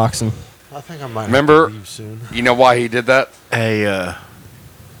 burp boxing. I think I might Remember- have to leave soon. You know why he did that? Hey,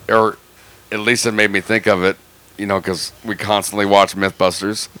 Or at least it made me think of it, because we constantly watch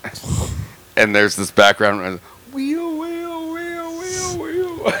Mythbusters. And there's this background. Wheel, wheel, wheel, wheel,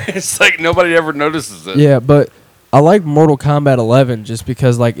 wheel. It's like nobody ever notices it. Yeah, but I like Mortal Kombat 11 just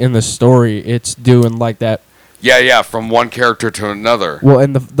because, like, in the story, it's doing like that. Yeah, from one character to another. Well,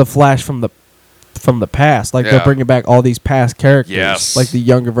 and the flash from the past, like Yeah. they're bringing back all these past characters, Yes. like the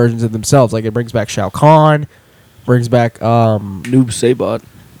younger versions of themselves. Like it brings back Shao Kahn, brings back Noob Saibot.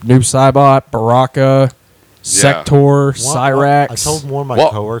 Noob Saibot, Baraka, Sector, Cyrax. I told one of my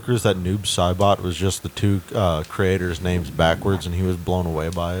Well- coworkers that Noob Saibot was just the 2 creators' names backwards, and he was blown away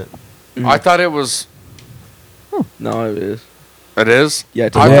by it. I thought it was. No, it is. It is? Yeah,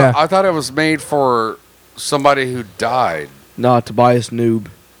 I, Yeah. I thought it was made for somebody who died. No, Tobias Noob.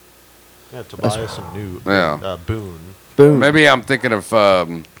 Yeah, Tobias and Noob. Yeah. Boone. Boom. Maybe I'm thinking of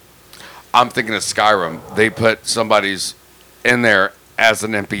Skyrim. They put somebody's in there as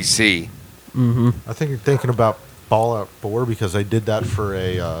an NPC. Mm-hmm. I think you're thinking about Fallout 4 because they did that for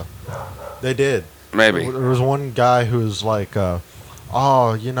a. They did. Maybe. There was one guy who was like,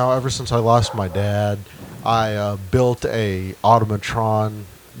 ever since I lost my dad, I built a automatron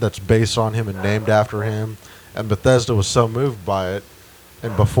that's based on him and named after him. And Bethesda was so moved by it.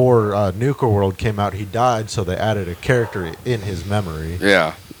 And before Nuka World came out, he died, so they added a character in his memory.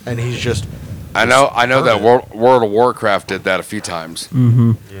 Yeah. And he's just. I know that Perfect. World of Warcraft did that a few times.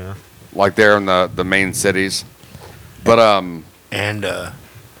 Mm-hmm. Yeah. Like there in the main cities. But and I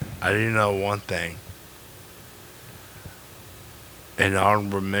didn't know one thing. An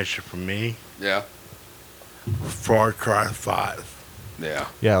honorable mention for me, yeah. Far Cry 5. Yeah.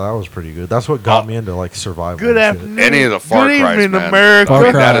 Yeah, that was pretty good. That's what got me into like survival. Good and shit. afternoon. Any of the Far Good Cry's, evening, man. America.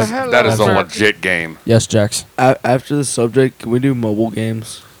 Far Cry. That is a Hello. legit game. Yes, Jax. After the subject, can we do mobile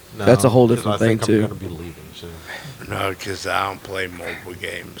games? No, That's a whole 'cause different I think thing, too. I'm gonna be leaving soon. No, because I don't play mobile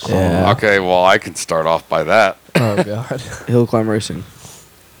games. Yeah. Okay, well I can start off by that. Oh God. Hill climb racing.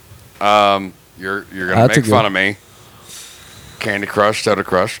 You're gonna That's a make fun good- of me. Candy Crush, Soda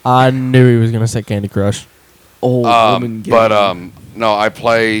Crush. I knew he was gonna say Candy Crush. Old woman game. But no,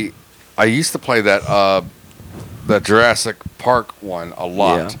 I used to play that the Jurassic Park one a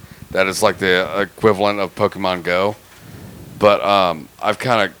lot. Yeah. That is like the equivalent of Pokemon Go. But I've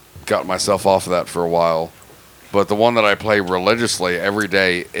kind of got myself off of that for a while. But the one that I play religiously every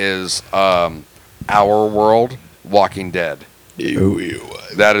day is Our World Walking Dead.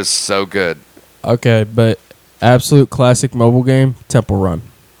 That is so good. Okay, but absolute classic mobile game, Temple Run.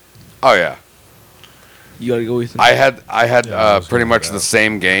 Oh yeah. You gotta go with I had Yeah, I was pretty gonna much do the that.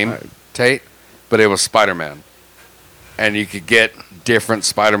 same game, Tate, but it was Spider-Man, and you could get different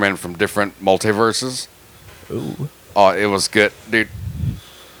Spider-Man from different multiverses. Ooh. Oh, it was good, dude.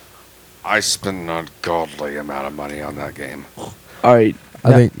 I spent an ungodly amount of money on that game. All right.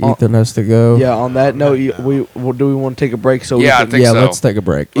 I think Ethan has to go. Yeah. On that note, do we want to take a break? So Yeah, I we can, think so. Let's take a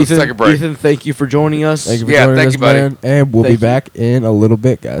break. Let's Ethan, take a break. Ethan, thank you for joining us. Thank you for Yeah, joining thank us, you, buddy. man. And we'll Thank be you. back in a little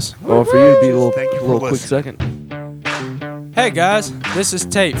bit, guys. Well, for you to be a little, Thank you for little quick listening. second. Hey guys, this is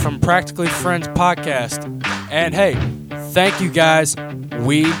Tate from Practically Friends Podcast. And hey, thank you guys.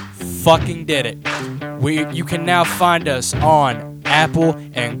 We fucking did it. You can now find us on Apple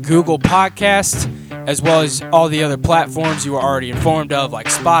and Google Podcasts, as well as all the other platforms you are already informed of, like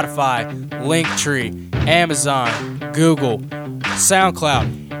Spotify, Linktree, Amazon, Google,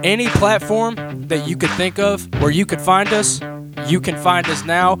 SoundCloud. Any platform that you could think of where you could find us, you can find us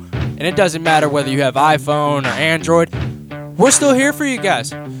now. And it doesn't matter whether you have iPhone or Android. We're still here for you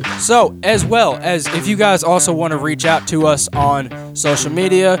guys. So, as well as if you guys also want to reach out to us on social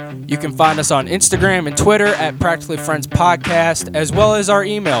media, you can find us on Instagram and Twitter at Practically Friends Podcast, as well as our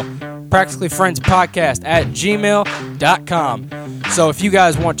email, practicallyfriendspodcast@gmail.com. So if you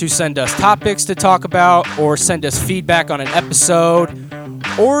guys want to send us topics to talk about, or send us feedback on an episode,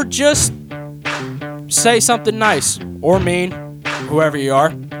 or just say something nice or mean, whoever you are,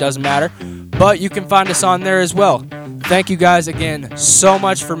 doesn't matter, but you can find us on there as well. Thank you guys again so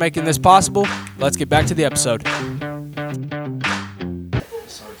much for making this possible. Let's get back to the episode.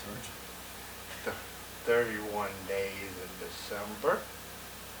 31 days in December.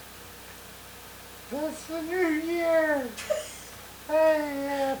 That's the new year. Hey,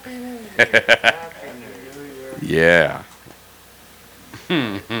 happy new year. Happy new year. Yeah.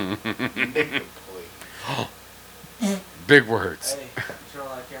 Nigga, please. Big words. Hey, you turn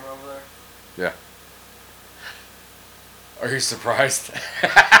on that camera over there? Yeah. Are you surprised?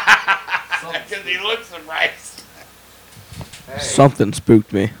 Because he looks surprised. Hey, Something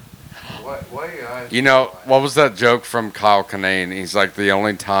spooked me. what are your eyes? You know, what was that joke from Kyle Kinane? He's like, the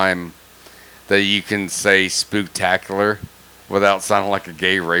only time that you can say spooktacular without sounding like a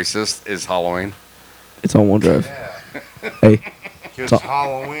gay racist is Halloween. It's on OneDrive. Yeah, Hey, because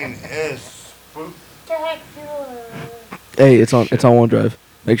Halloween is spectacular. hey, it's on OneDrive.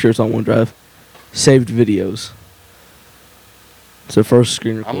 Make sure it's on OneDrive. Saved videos. It's the first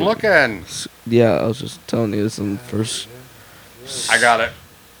screen record. I'm looking. Yeah, I was just telling you, it's on the first. I got it.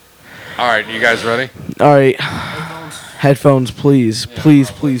 All right, you guys ready? All right, headphones, please, please,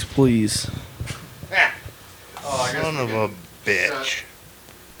 please, please. Son of a bitch.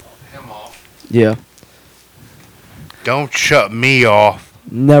 Him off. Yeah, Don't shut me off.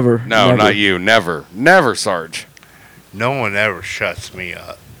 never. No, never. not you. Never. Never, Sarge. No one ever shuts me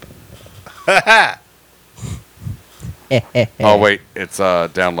up. Oh, wait. It's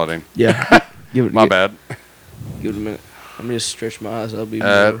downloading. Yeah, give it. My bad. Give it a minute. Let me just stretch my eyes. I'll be.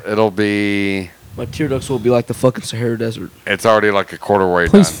 More. It'll be... My tear ducts will be like the fucking Sahara Desert. It's already like a quarter way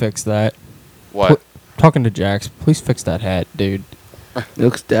Please done. fix that. What? Talking to Jax, please fix that hat, dude. It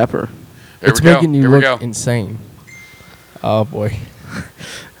looks dapper. Here It's we go. making you Here we look go. insane. Oh boy.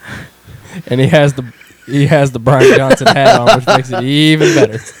 And he has the Brian Johnson hat on, which makes it even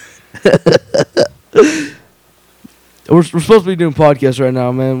better. We're supposed to be doing podcasts right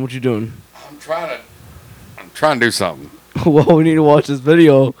now, man. What you doing? I'm trying to do something. Well, we need to watch this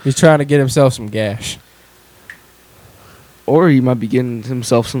video. He's trying to get himself some gash. Or he might be getting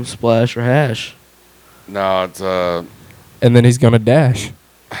himself some splash or hash. No, it's And then he's gonna dash.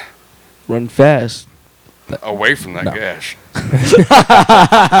 Run fast. away from that No. gash.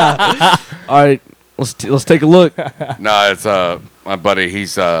 All right, let's take a look. No, it's my buddy. He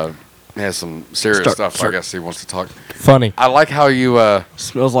has some serious stuff. Start. I guess he wants to talk. Funny. I like how you.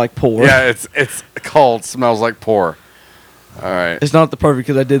 Smells like pour. Yeah, it's called Smells Like Pour. All right. It's not the perfect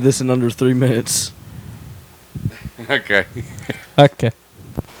because I did this in under 3 minutes. Okay. Okay.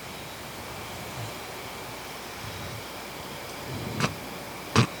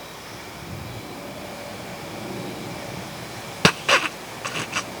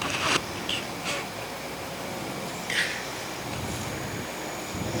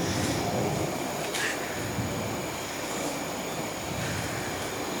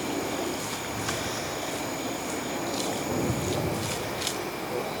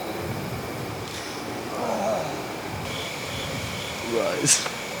 Rise.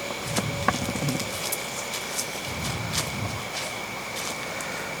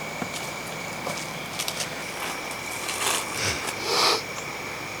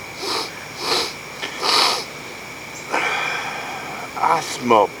 I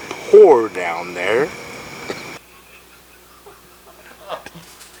smell pour down there.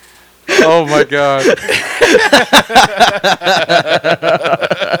 Oh my God.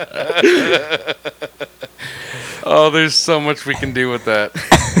 Oh, there's so much we can do with that.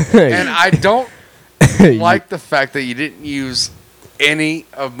 And I don't like the fact that you didn't use any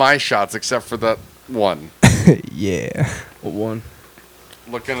of my shots except for that one. Yeah. What one?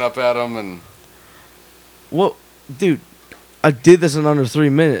 Looking up at him and What, dude? I did this in under 3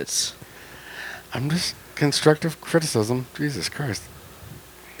 minutes. I'm just constructive criticism. Jesus Christ.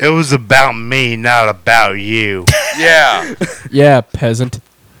 It was about me, not about you. Yeah. Yeah, peasant.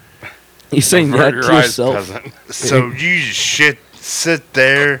 He's saying that Avert to your eyes, yourself. peasant. So you just sit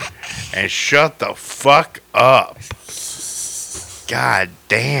there and shut the fuck up. God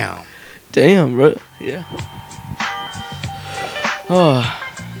damn. Damn, bro. Yeah. Oh,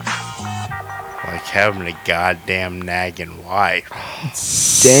 Like having a goddamn nagging wife.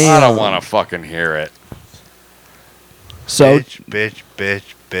 damn. I don't want to fucking hear it. So, Bitch.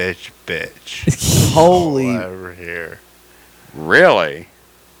 holy. All over here. Really?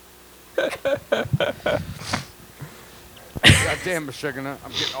 Goddamn, Michigan, I'm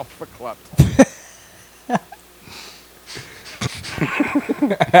getting off the club.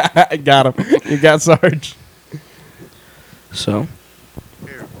 I got him. You got Sarge. So,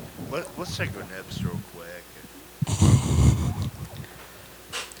 Here, let's take our nips real quick.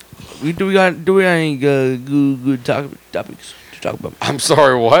 do we got any good topics to talk about? I'm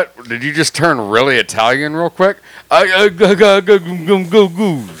sorry, what? Did you just turn really Italian real quick? Hey,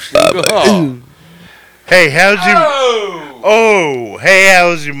 how's your... Oh, hey,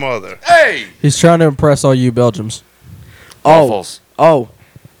 how's your mother? Hey! He's trying to impress all you Belgians. Waffles.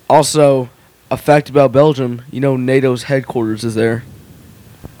 Also, a fact about Belgium. You know, NATO's headquarters is there.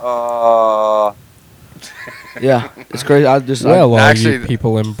 Yeah, it's crazy. Well, all actually- you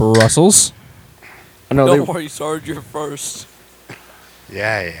people in Brussels. I know Don't they. worry, Sarge, you're first.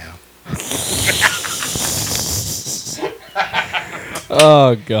 Yeah.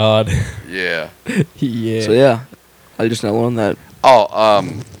 Oh God. Yeah. Yeah. So yeah, I just now learned that. Oh,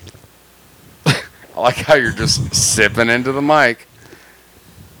 I like how you're just sipping into the mic.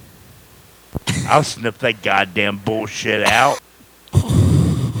 I'll snip that goddamn bullshit out.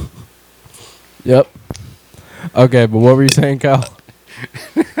 Yep. Okay, but what were you saying, Kyle?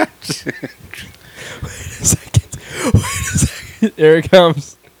 Wait a second. Here it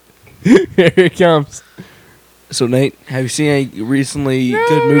comes. Here it comes. So Nate, have you seen any recently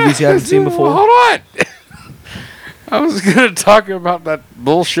good movies you haven't seen before? Hold on. I was gonna talk about that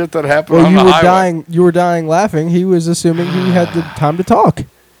bullshit that happened Well, on you the were highway. dying. You were dying laughing. He was assuming he had the time to talk.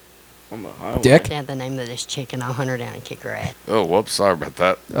 Dick. Say the name of this chick and I'll hunt her down and kick her ass. Oh, whoops! Sorry about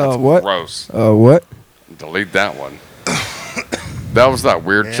that. That's what? Gross. What? Delete that one. That was that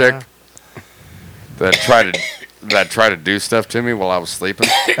weird Yeah. chick that tried to do stuff to me while I was sleeping.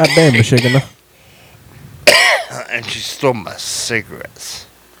 God damn, Michigan. And she stole my cigarettes.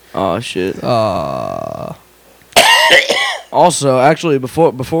 Oh shit. Also, actually,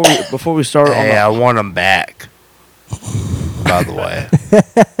 before we start Hey, I on want them back. By the way,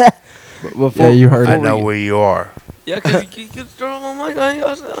 before Yeah, you heard I it. know where you are. Yeah, because you can start on my mic.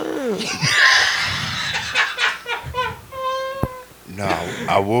 No,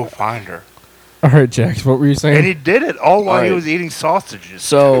 I will find her. All right, Jax. What were you And saying? he did it all while he Alright. was eating sausages.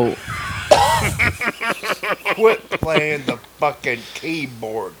 So Quit playing the fucking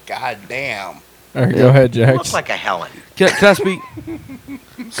keyboard. Goddamn. All right, go ahead, Jax. Looks like a Helen. can I speak?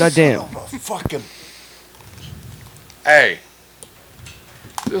 Goddamn. Son of a fucking... Hey,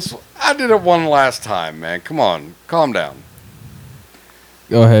 I did it one last time, man. Come on, calm down.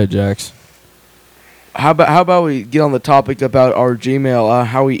 Go ahead, Jax. How about we get on the topic about our Gmail?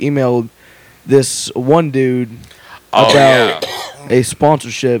 How we emailed this one dude Oh about yeah. a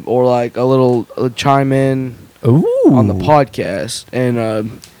sponsorship or like a little chime in Ooh. on the podcast.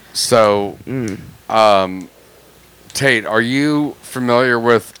 And So, Tate, are you familiar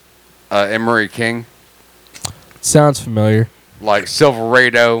with Emery King? Sounds familiar. Like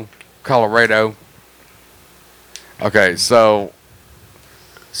Silverado, Colorado? Okay, so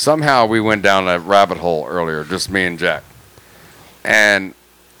somehow we went down a rabbit hole earlier, just me and Jack. And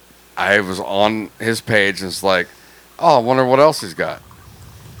I was on his page and it's like, oh, I wonder what else he's got.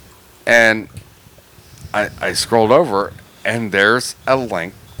 And I scrolled over and there's a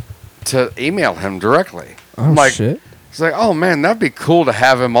link to email him directly. Oh, I'm like, shit. it's like, oh man, that'd be cool to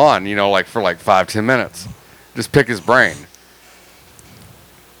have him on, like for like 5-10 minutes. Just pick his brain.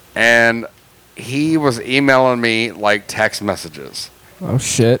 And he was emailing me like text messages Oh,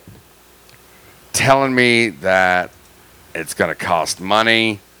 shit. telling me that it's going to cost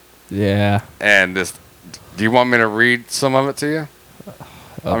money. Yeah. And this, do you want me to read some of it to you?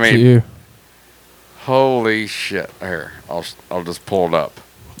 Up mean- to you. Holy shit. Here, I'll just pull it up.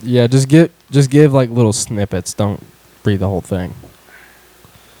 Yeah, just give like little snippets. Don't read the whole thing.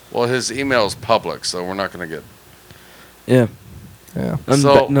 Well, his email is public, so we're not going to get. yeah. Yeah.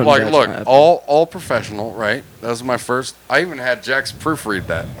 So, No, like, that's look, not happening. all professional, right? That was my first. I even had Jax proofread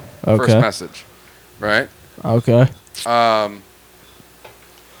that first Okay. message, right? Okay.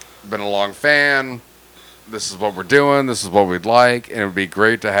 Been a long fan. this is what we're doing. This is what we'd like. And it would be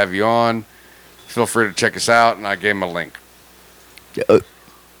great to have you on. Feel free to check us out. And I gave him a link.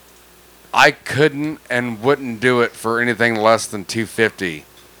 I couldn't and wouldn't do it for anything less than $250.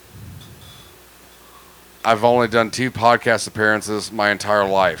 I've only done 2 podcast appearances my entire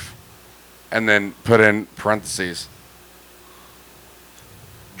life. And then put in parentheses.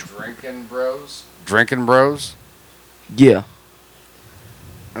 Drinking bros? Drinking bros? Yeah.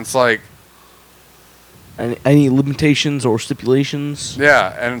 And it's like, Any limitations or stipulations?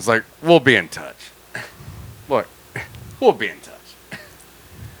 yeah, and it's like, we'll be in touch. Look, we'll be in touch.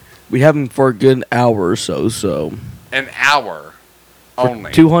 We have them for a good hour or so. So An hour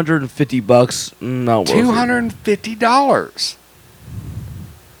only. $250, not worth it. $250.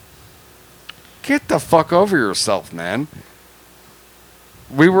 Get the fuck over yourself, man.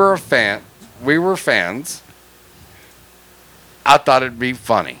 We were fans. I thought it'd be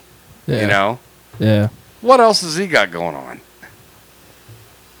funny. Yeah. You know? Yeah. What else has he got going on?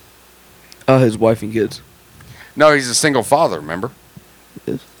 His wife and kids. No, he's a single father, remember?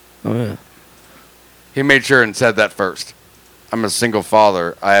 Oh yeah. He made sure and said that first. I'm a single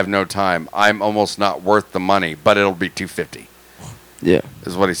father. I have no time. I'm almost not worth the money, but it'll be $250. Yeah.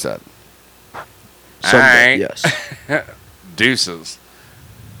 Is what he said. Someday, Alright. yes. Deuces.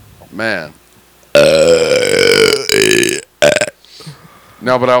 Man.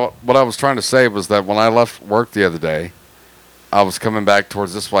 No, but what I was trying to say was that when I left work the other day, I was coming back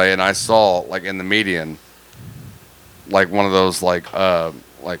towards this way, and I saw, like, in the median, like, one of those, like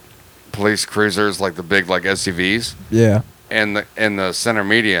police cruisers, like the big, like, SUVs. Yeah. In the center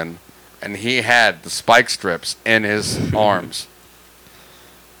median, and he had the spike strips in his arms.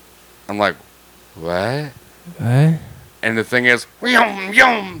 I'm like, what? What? And the thing is, yum,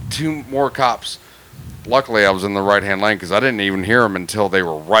 yum, 2 more cops. Luckily, I was in the right-hand lane because I didn't even hear them until they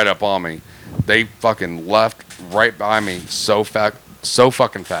were right up on me. They fucking left right by me so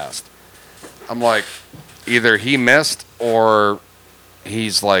fucking fast. I'm like, either he missed or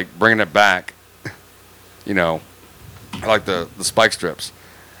he's like bringing it back, you know, like the spike strips.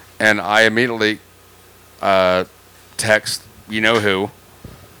 And I immediately text, you know who,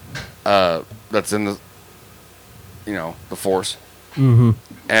 that's in the, you know, the force. Mm-hmm.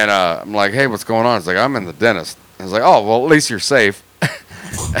 And I'm like, hey, what's going on? It's like, I'm in the dentist. I was like, oh, well, at least you're safe.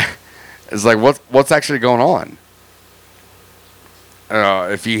 It's like, what's actually going on?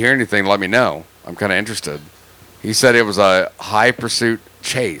 If you hear anything, let me know. I'm kind of interested. He said it was a high pursuit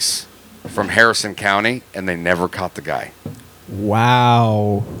chase from Harrison County, and they never caught the guy.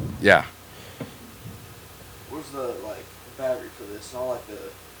 Wow. Yeah. Where's the battery for this? Not like the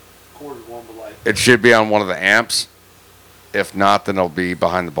corded one, but like. It should be on one of the amps. If not, then it'll be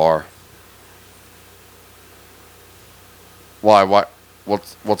behind the bar. Why? What?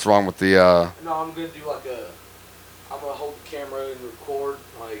 What's wrong with the? No, I'm gonna do I'm gonna hold the camera and record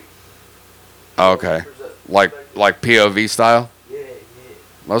like. Oh, okay. Like POV style. Yeah.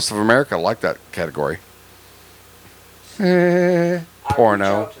 Most of America like that category. I reach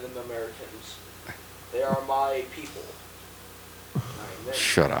Porno. out to them Americans. They are my people.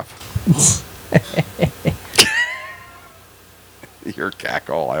 Shut up. Your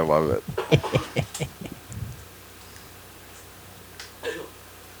cackle, I love it.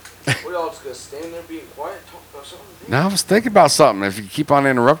 What y'all just gonna stand there being quiet, talk about something? Now I was thinking about something. If you keep on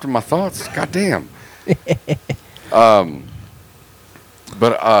interrupting my thoughts, goddamn.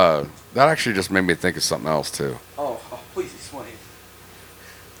 But that actually just made me think of something else too. Oh, please explain.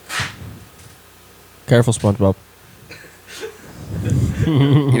 Careful, SpongeBob.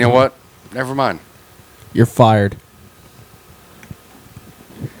 You know what? Never mind. You're fired.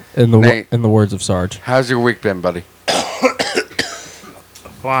 In Nate. the words of Sarge. How's your week been, buddy?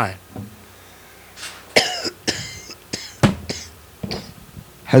 Fine.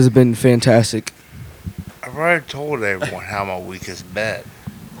 Has been fantastic. I've already told everyone how my week has been.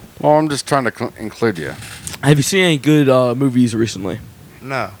 Well, I'm just trying to include you. Have you seen any good movies recently?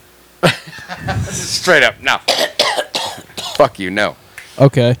 No. Straight up, no. Fuck you, no.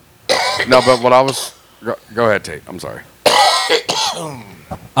 Okay. No, but what I was... Go ahead, Tate. I'm sorry.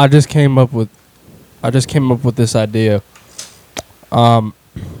 I just came up with this idea.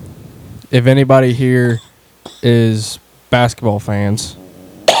 If anybody here is basketball fans,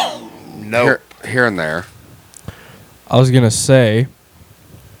 Nope. Here and there. I was gonna say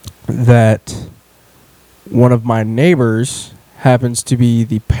that one of my neighbors happens to be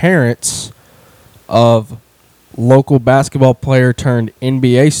the parents of local basketball player turned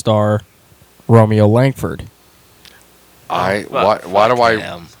NBA star Romeo Langford. Why do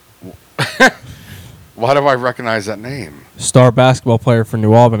I recognize that name? Star basketball player for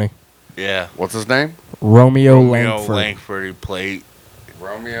New Albany. Yeah. What's his name? Romeo Romeo Langford. Langford. He played.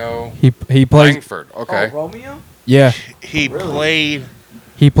 Romeo He plays. Langford. Okay. Romeo? Yeah, He played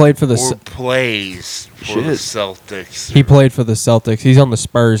he played for the. or plays for the Shit. Celtics. He played for the Celtics. He's on the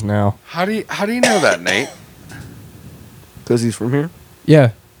Spurs now. How do you know that, Nate? Because he's from here.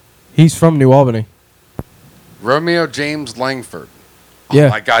 Yeah, he's from New Albany. Romeo James Langford. Oh Yeah.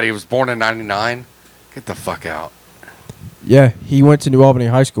 my God, he was born in '99. Get the fuck out. Yeah, he went to New Albany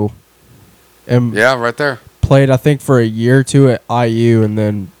High School, and Yeah, right there. played I think for a year or two at IU, and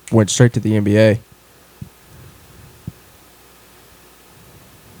then went straight to the NBA.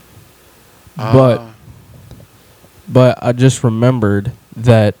 Uh, But I just remembered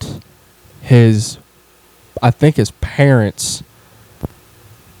that I think his parents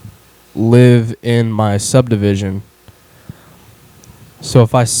live in my subdivision. So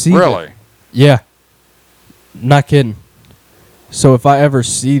if I see really? yeah, not kidding. So if I ever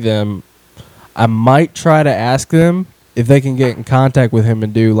see them, I might try to ask them if they can get in contact with him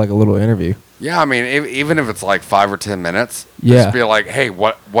and do like a little interview. Yeah, I mean, even if it's like 5 or 10 minutes, Yeah. just be like, hey,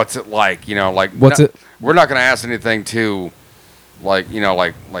 what's it like? You know, like What's it- We're not gonna ask anything too, like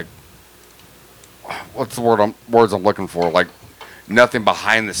what's the words I'm looking for? Like nothing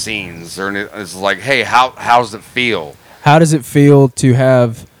behind the scenes or it's like, hey, how's it feel? How does it feel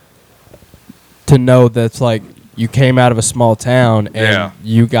to know that's like you came out of a small town and Yeah.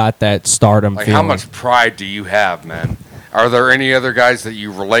 you got that stardom Like feeling? how much pride do you have, man? Are there any other guys that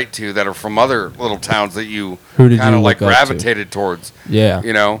you relate to that are from other little towns that you Who did kind of you like look up to? gravitated towards? Yeah.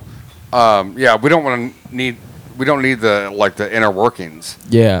 You know, yeah, we don't need the inner workings.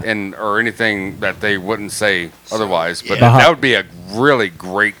 Yeah. And or anything that they wouldn't say otherwise. But Yeah. that would be a really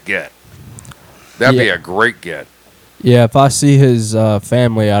great get. That'd be Yeah. a great get. Yeah, if I see his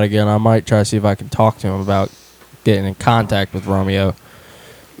family out again, I might try to see if I can talk to him about getting in contact with Romeo.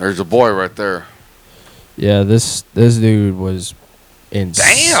 There's a boy right there. Yeah, this dude was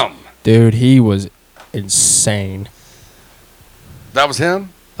insane. Damn, Dude, he was insane. that was him.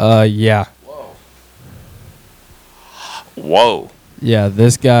 Yeah. Whoa. Yeah,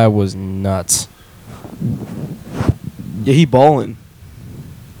 this guy was nuts. Yeah, he balling.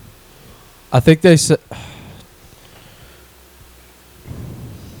 I think they said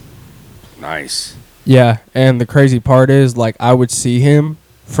Nice. yeah, and the crazy part is like I would see him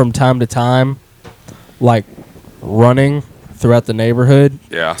from time to time like running throughout the neighborhood,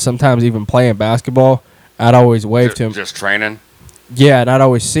 Yeah. sometimes even playing basketball. I'd always wave to him. Just training. Yeah, and I'd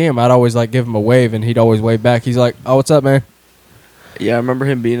always see him. I'd always like give him a wave, and he'd always wave back. He's like, "Oh, what's up, man?" Yeah, I remember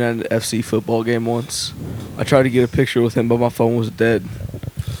him being at an FC football game once. I tried to get a picture with him, but my phone was dead.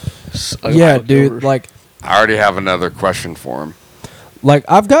 Yeah, dude. Like I already have another question for him.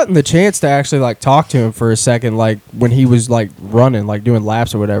 I've gotten the chance to actually like talk to him for a second, like when he was like running, like doing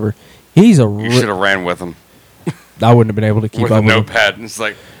laps or whatever. He's a. You should have ran with him I wouldn't have been able to keep with up a with him. notepad. And it's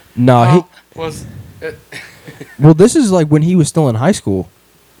like, No, oh, was it? well, this is like when he was still in high school,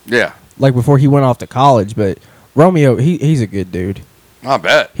 Yeah, like before he went off to college. But Romeo, he's a good dude. I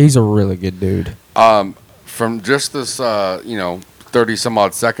bet. He's a really good dude. From just this, 30 some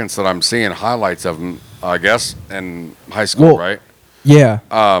odd seconds that I'm seeing highlights of him, I guess, in high school, Well, right? Yeah.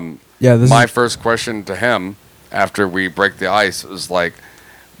 Yeah. This My is, first question to him after we break the ice was like,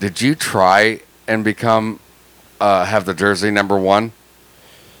 did you try and become, have the jersey number 1?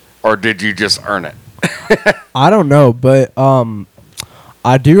 Or did you just earn it? I don't know, but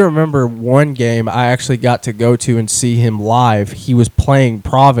I do remember one game I actually got to go to and see him live. He was playing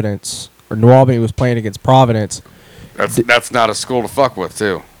Providence, or New Albany was playing against Providence. That's not a school to fuck with,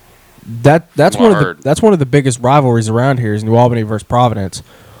 too. That's Well, one of the that's one of the biggest rivalries around here is New Albany versus Providence.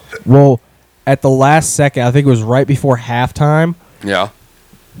 Well, at the last second, I think it was right before halftime, Yeah.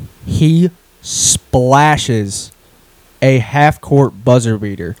 he splashes a half-court buzzer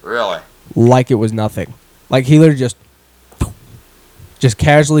beater Really? like it was nothing. Like he literally just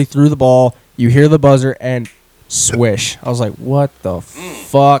casually threw the ball. You hear the buzzer and swish. I was like, "What the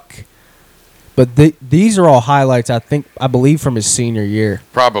fuck?" But these are all highlights. I believe from his senior year.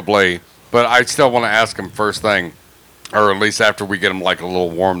 Probably. But I still want to ask him first thing, or at least after we get him like a little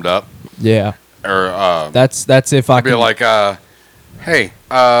warmed up. Yeah, Or that's if I be can. like, hey,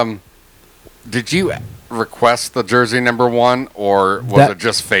 did you request the jersey number 1, or was That- it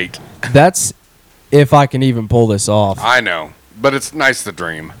just fate? That's if I can even pull this off. I know, but it's nice to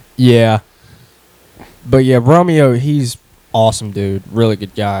dream. Yeah. But yeah, Romeo, he's awesome, dude. Really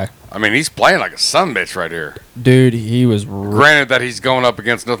good guy. I mean, he's playing like a sumbitch right here. Dude, he was Granted that he's going up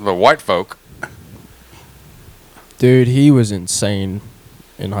against nothing but white folk. dude, he was insane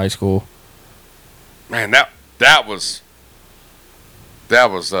in high school. Man, that That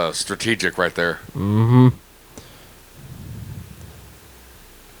was strategic right there. Mm-hmm.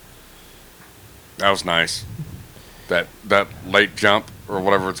 That was nice. That late jump or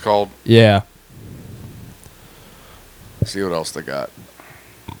whatever it's called. Yeah. See what else they got.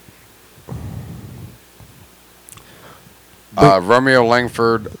 Romeo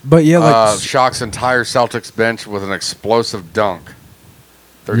Langford But yeah, like shocks entire Celtics bench with an explosive dunk.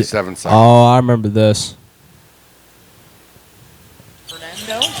 37 seconds. oh, I remember this.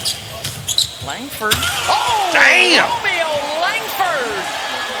 Fernando Langford. Damn! Romeo Langford.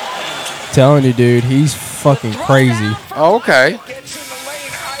 Telling you, dude, he's fucking crazy. Oh, okay. Gets in the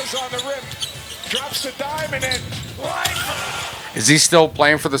lane, eyes on the rim, drops the dime, and then Is he still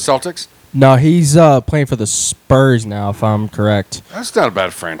playing for the Celtics? No, he's playing for the Spurs now, if I'm correct. That's not a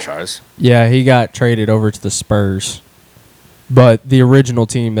bad franchise. Yeah, he got traded over to the Spurs. But the original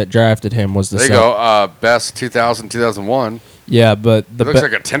team that drafted him was the There you go. Best 2000, 2001. Yeah, but He looks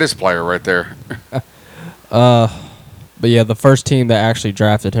like a tennis player right there. but yeah, the first team that actually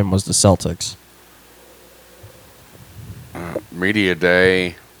drafted him was the Celtics. Media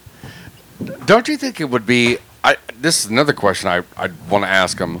day. Don't you think it would be? This is another question I want to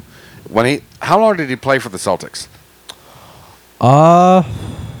ask him. How long did he play for the Celtics?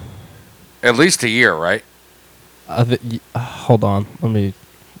 At least a year, right? Hold on, let me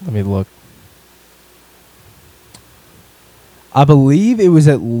look. I believe it was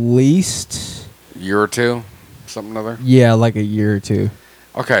at least Year or two, something other. yeah, like a year or two.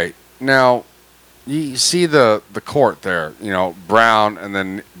 Okay, now you see the court there, brown and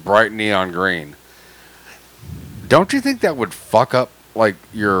then bright neon green. Don't you think that would fuck up like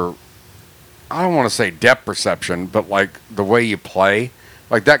your, I don't want to say depth perception, but like the way you play?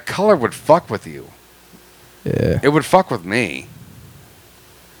 Like that color would fuck with you. Yeah. It would fuck with me.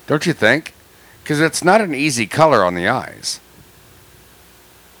 Don't you think? Because it's not an easy color on the eyes.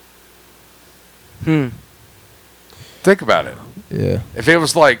 Think about it. Yeah. If it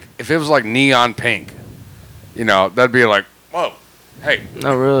was like neon pink, that'd be like, whoa, hey.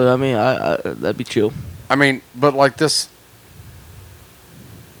 No, really. I mean, I that'd be chill. I mean, but like this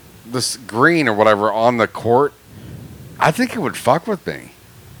green or whatever on the court, I think it would fuck with me.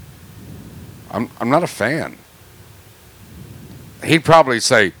 I'm not a fan. He'd probably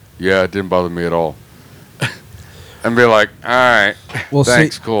say, "Yeah, it didn't bother me at all," and be like, "All right, Well,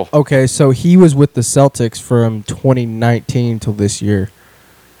 thanks, see, cool." Okay, so he was with the Celtics from 2019 till this year.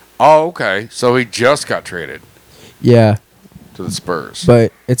 Oh, okay. So he just got traded Yeah, to the Spurs.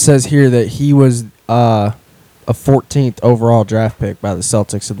 but it says here that he was a 14th overall draft pick by the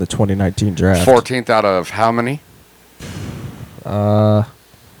Celtics in the 2019 draft. 14th out of how many?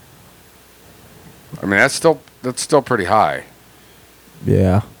 I mean, that's still pretty high.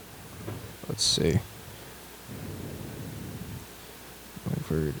 Yeah. Let's see.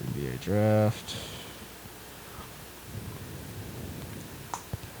 For NBA draft.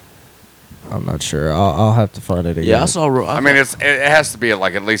 I'm not sure. I'll have to find it again. Yeah, I saw. I mean, it has to be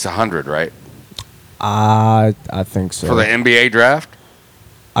at least 100, right? I think so. For the NBA draft?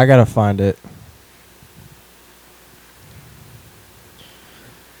 I gotta find it.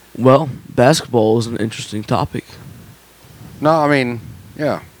 Well, basketball is an interesting topic. No, I mean,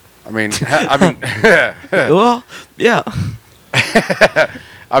 yeah. I mean, Well, yeah.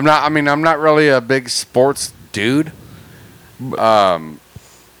 I'm not really a big sports dude. But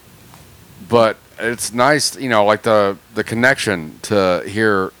it's nice, like the connection to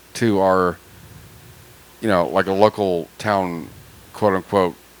here to our, like a local town, quote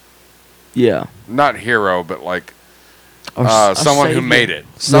unquote. Yeah. Not hero, but like Our someone who savior. made it.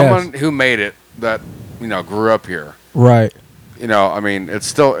 Someone who made it that grew up here. Right. I mean, it's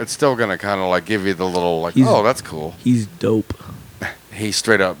still gonna kind of like give you the little like, oh, that's cool. He's dope. He's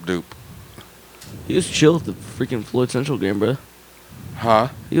straight up dupe. He was chill at the freaking Floyd Central game, bro. Uh-huh. Huh?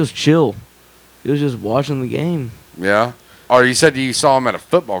 He was chill. He was just watching the game. Yeah. Oh, you said you saw him at a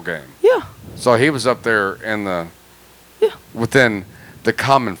football game. Yeah. So he was up there in the within the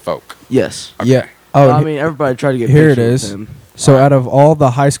common folk. Yes. Okay. Yeah. Oh, I mean, everybody tried to get here it pictures is. with him. So out of all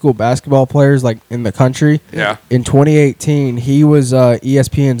the high school basketball players like in the country, Yeah. in 2018 he was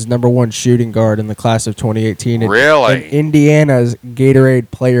ESPN's #1 shooting guard in the class of 2018. Really? And Indiana's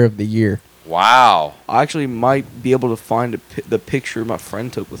Gatorade Player of the Year. Wow. I actually might be able to find the picture my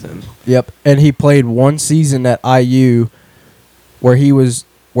friend took with him. Yep. And he played one season at IU where he was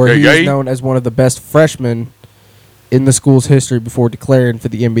Yay. known as one of the best freshmen in the school's history before declaring for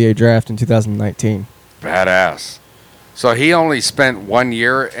the NBA draft in 2019 Badass. So he only spent 1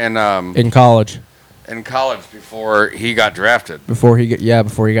 year in college in college before he got drafted. before he got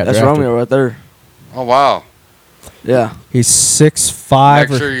That's drafted. Romeo right there. Oh wow. Yeah. He's 6'5".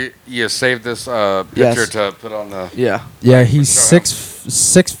 Make sure you save this picture Yes. to put on the. Yeah. Yeah, he's Show him.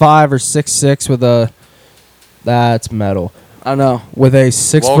 6'5" or 6'6" with a. That's metal. I know. With a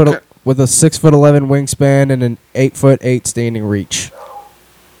 6 Well, foot ca- with a 6'11" wingspan and an 8'8" standing reach.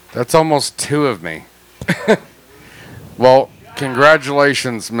 That's almost 2 of me. Well,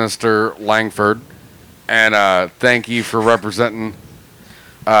 congratulations, Mr. Langford, and thank you for representing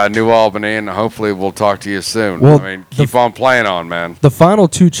New Albany, and hopefully we'll talk to you soon. Well, I mean, keep on playing on, man. The final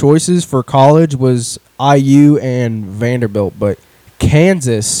 2 choices for college was IU and Vanderbilt, but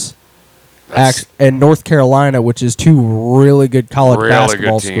Kansas and North Carolina, which is 2 really good college Really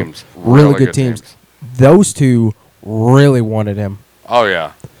basketball good teams. schools, really good teams. teams. Those 2 really wanted him, Oh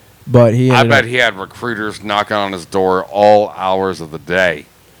yeah, but he I ended bet up, he had recruiters knocking on his door all hours of the day.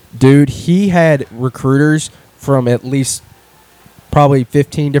 dude, he had recruiters from at least probably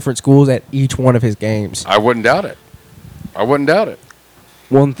 15 different schools at each one of his games. I wouldn't doubt it. I wouldn't doubt it.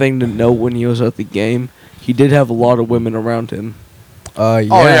 One thing to note when he was at the game, he did have a lot of women around him. Yeah. Oh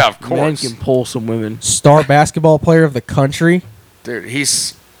yeah, of Man course, can pull some women. Star basketball player of the country. dude.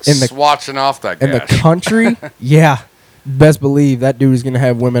 He's In the- swatching off that In the guy. country, yeah. Best believe that dude is going to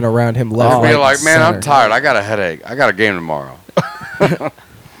have women around him left, He'll right, be and like, man, I'm center." tired. I got a headache. I got a game tomorrow.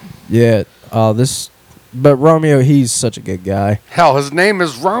 Yeah. But Romeo, he's such a good guy. Hell, his name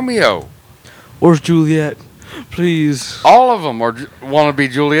is Romeo. Where's Juliet? Please. All of them want to be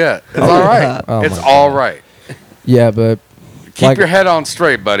Juliet. It's all right. Oh It's my all God. right. Yeah, but Keep Like- your head on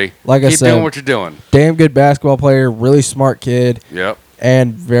straight, buddy. like I Keep said- doing what you're doing. damn good basketball player, really smart kid, Yep.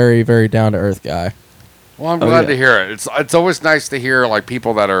 and very, very down to earth guy. Well, I'm Oh, glad yeah. to hear it. It's always nice to hear like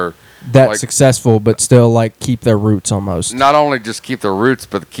people that are That Like- successful, but still like keep their roots almost. not only just keep their roots,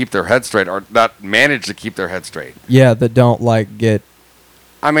 but keep their head straight, or that manage to keep their head straight. Yeah, that don't like get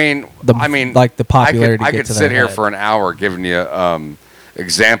I mean, like the popularity. I get could to sit their here head. for an hour giving you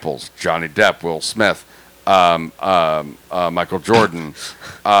examples: Johnny Depp, Will Smith, Michael Jordan.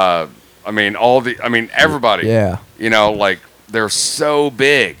 Everybody. Yeah. You know, like they're so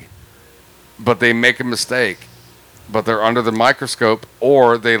big, but they make a mistake, but they're under the microscope,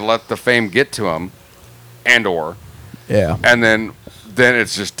 or they let the fame get to them, Yeah. and then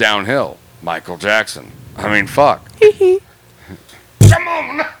it's just downhill. Michael Jackson. I mean, fuck. Come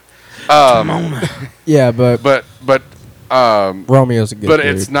on. Yeah, but But Romeo's a good but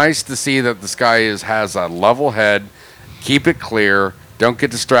dude. it's nice to see that this guy has a level head. Keep it clear. Don't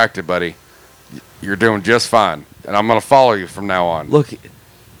get distracted, buddy. You're doing just fine, and I'm gonna follow you from now on. Look,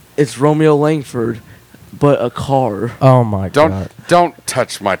 it's Romeo Langford, but a car. Oh my god. Don't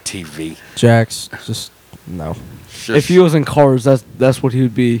touch my TV. Jax, just no. If he was in cars, that's what he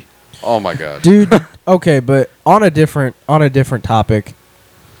would be. Oh my god. Dude, okay, but on a different topic,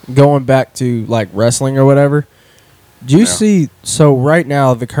 going back to like wrestling or whatever. Do you Yeah. see so right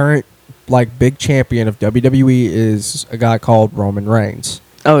now the current like big champion of WWE is a guy called Roman Reigns.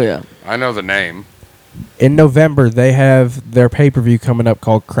 Oh yeah. I know the name. In November they have their pay-per-view coming up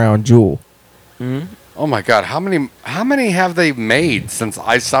called Crown Jewel. Hmm. Oh my god. How many have they made since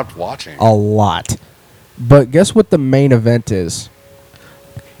I stopped watching? A lot. But guess what the main event is?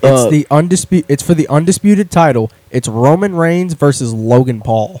 It's for the undisputed title. It's Roman Reigns versus Logan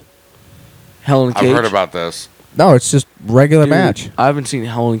Paul. Hell in a Cage. I've heard about this. No, it's just regular Dude, match. I haven't seen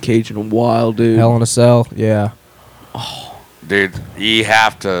Hell in a Cage in a while, dude. Hell in a Cell, yeah. Dude, you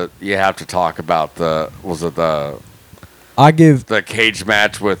have to talk about the I give cage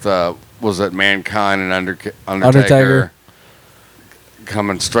match with was it Mankind and Undertaker Undertaker.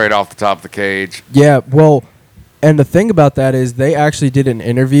 coming straight off the top of the cage. Yeah, well, and the thing about that is they actually did an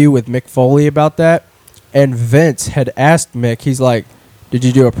interview with Mick Foley about that, and Vince had asked Mick, he's like, "Did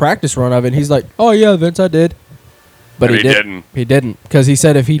you do a practice run of it?" And he's like, "Oh yeah, Vince, I did." But And he he didn't. He didn't because he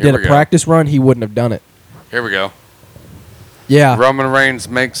said if he Here did a we go. practice run, he wouldn't have done it. Here we go. Yeah. Roman Reigns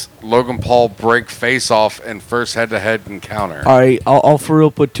makes Logan Paul break face off in first head-to-head encounter. All right, I'll for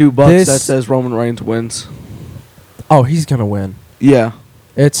real put $2 This- that says Roman Reigns wins. Oh, he's gonna win. Yeah.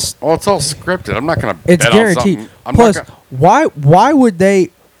 It's Well, it's all scripted. I'm not gonna. it's bet guaranteed. On something. I'm Plus, not gonna, why would they?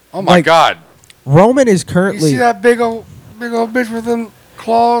 oh my like, god! Roman is You see currently that big old bitch with them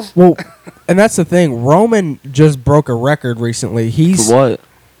claws? well, and that's the thing. Roman just broke a record recently. He's For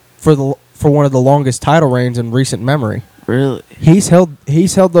what? for one of the longest title reigns in recent memory. Really? He's held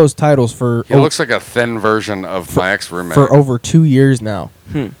those titles for He looks like a thin version of my ex-roommate. for over 2 years now.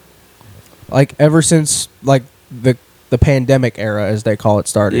 Hmm. Like ever since like the pandemic era, as they call it,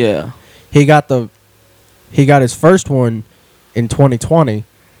 started. Yeah. He got his first one in 2020,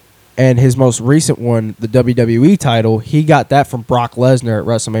 and his most recent one, the WWE title, he got that from Brock Lesnar at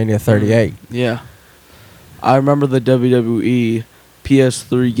WrestleMania 38. Yeah. I remember the WWE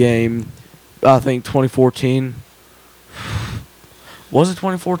PS3 game. I think 2014. Was it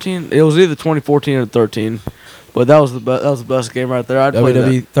 2014? It was either 2014 or 13. But that was the best game right there. I'd play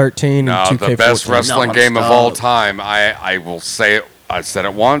WWE that. 13 No, and 2K14. the best wrestling No, game of stop. all time. I will say it. I said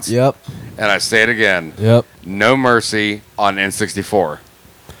it once. Yep. And I say it again. Yep. No Mercy on N64.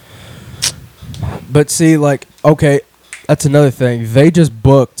 But see, like, okay, that's another thing. They just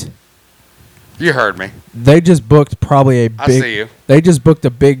booked. You heard me. They just booked probably a big. I see you. They just booked a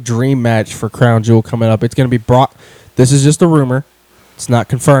big dream match for Crown Jewel coming up. It's going to be Brock. This is just a rumor. It's not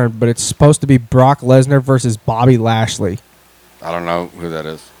confirmed, but it's supposed to be Brock Lesnar versus Bobby Lashley. I don't know who that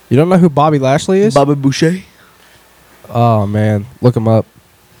is. You don't know who Bobby Lashley is? Bobby Boucher. Oh man, look him up.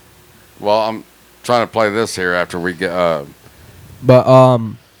 Well, I'm trying to play this here after we get. But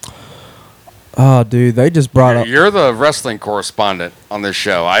oh dude, they just brought up. You're the wrestling correspondent on this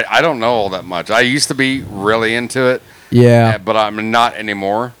show. I don't know all that much. I used to be really into it. Yeah. But I'm not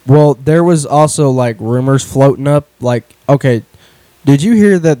anymore. Well, there was also like rumors floating up. Like, okay, did you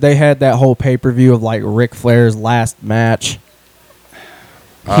hear that they had that whole pay-per-view of like Ric Flair's last match?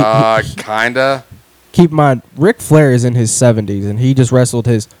 Kinda. Keep in mind, Ric Flair is in his 70s, and he just wrestled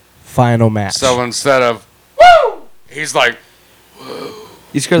his final match. So instead of woo, he's like,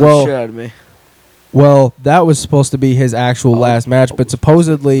 You scared Well- the shit out of me. Well, that was supposed to be his actual last match, but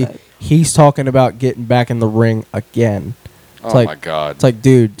supposedly he's talking about getting back in the ring again. It's oh like, my god. It's like,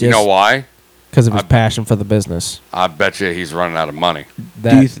 dude, just You know why? because of his passion for the business. I bet you he's running out of money.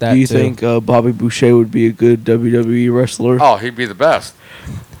 That, Do you too. think Bobby Boucher would be a good WWE wrestler? Oh, he'd be the best.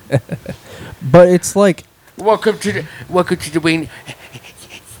 But it's like, Welcome to the wing,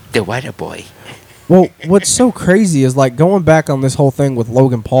 the Water Boy. well, what's so crazy is like going back on this whole thing with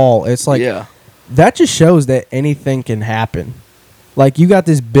Logan Paul. It's like, yeah. that just shows that anything can happen. Like, you got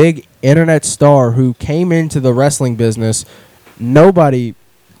this big internet star who came into the wrestling business. Nobody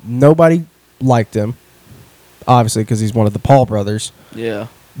liked him, obviously, because he's one of the Paul brothers. Yeah.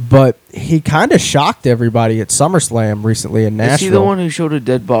 But he kind of shocked everybody at SummerSlam recently in Nashville. Is he the one who showed a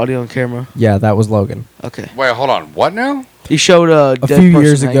dead body on camera? Yeah, that was Logan. Okay. Wait, hold on. What now? He showed a A dead few person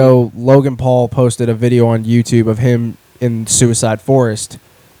years hanging. ago, Logan Paul posted a video on YouTube of him in Suicide Forest,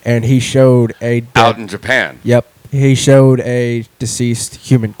 and he showed a dead, Out in Japan. Yep, he showed a deceased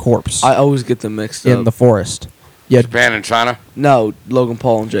human corpse I always get them mixed up. in the forest. Yeah, Japan and China. No, Logan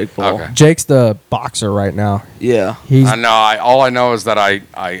Paul and Jake Paul. Okay. Jake's the boxer right now. Yeah. He's I know. All I know is that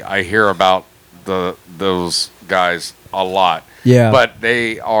I hear about those guys a lot. yeah. But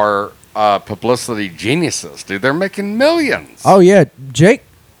they are publicity geniuses, dude. They're making millions. Oh yeah, Jake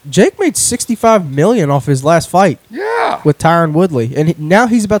made $65 million off his last fight Yeah. with Tyron Woodley, and now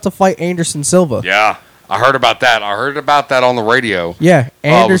he's about to fight Anderson Silva. Yeah. I heard about that. I heard about that on the radio. Yeah, Was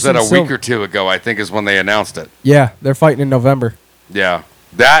Anderson it a Silva. week or two ago? I think is when they announced it. Yeah, they're fighting in November. Yeah.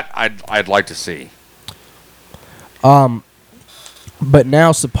 That I'd like to see. But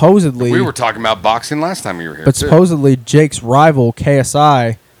now supposedly, We were talking about boxing last time you were here. but too. supposedly Jake's rival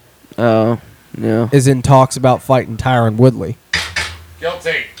KSI Oh, yeah. is in talks about fighting Tyron Woodley,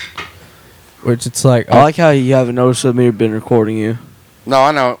 Guilty. which it's like, I like how you haven't noticed that me been recording you. No,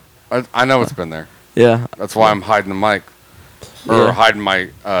 I know. I know it's been there. Yeah. That's why I'm hiding the mic. Or Yeah. hiding my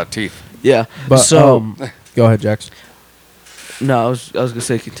teeth. Yeah. but so, go ahead, Jax. no, I was going to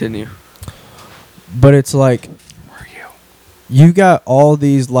say continue. But it's like, you got all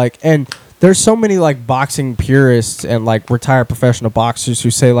these like, and there's so many like boxing purists and like retired professional boxers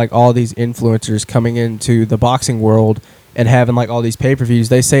who say like all these influencers coming into the boxing world and having like all these pay-per-views,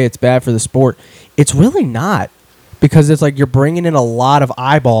 they say it's bad for the sport. It's really not, because it's like you're bringing in a lot of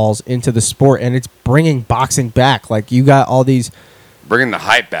eyeballs into the sport, and it's bringing boxing back. Like, you got all these, Bringing the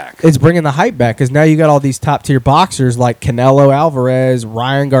hype back. it's bringing the hype back, because now you got all these top tier boxers like Canelo Alvarez,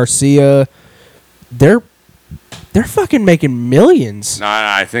 Ryan Garcia. They're fucking making millions. No,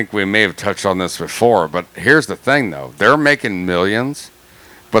 I think we may have touched on this before, but here's the thing, though. They're making millions,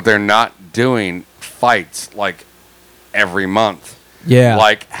 but they're not doing fights like every month, Yeah.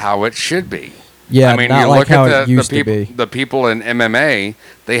 like how it should be. Yeah, I mean, not you like look how at it used to people, be. the people in MMA,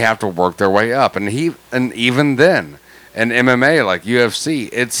 they have to work their way up, and even then, in MMA like UFC,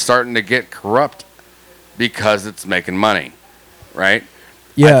 it's starting to get corrupt because it's making money, right?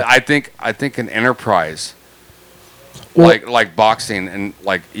 Yeah. I think an enterprise Well- like boxing and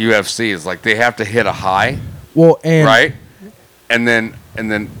like UFC is like they have to hit a high, Well, and right? And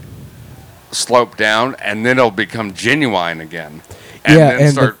then slope down, and then it'll become genuine again, and Yeah, then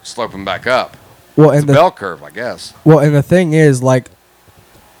and start sloping back up. well, It's and a the bell curve, I guess. well, and the thing is, like,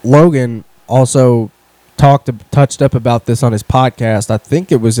 Logan also touched up about this on his podcast. I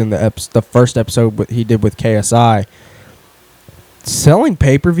think it was in the first episode he did with KSI. Selling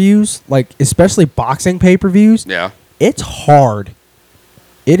pay-per-views, like especially boxing pay-per-views, Yeah. it's hard.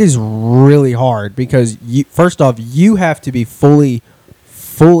 It is really hard because first off, you have to be fully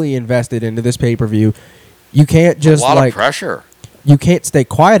invested into this pay-per-view. You can't just a lot like of pressure. You can't stay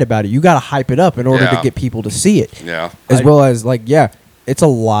quiet about it. You got to hype it up in order to Yeah. get people to see it. Yeah. As well as it's a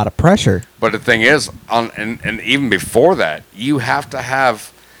lot of pressure. But the thing is, and even before that, you have to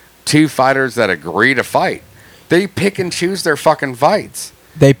have two fighters that agree to fight. They pick and choose their fucking fights.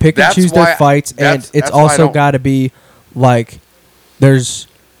 They pick and That's choose why- their fights, and that's- it's that's why I also don't- got to be like there's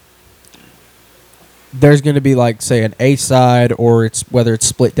going to be like say an A side or it's whether it's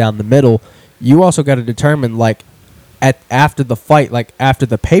split down the middle. You also got to determine like after the fight, like after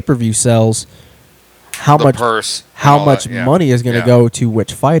the pay-per-view sells, how The much purse, how all much that, yeah. money is going to Yeah. go to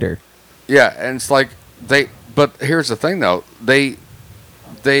which fighter. Yeah, and it's like but here's the thing though, they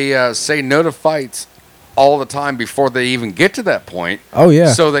say no to fights all the time before they even get to that point. Oh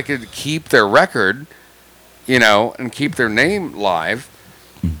yeah. So they could keep their record, and keep their name live.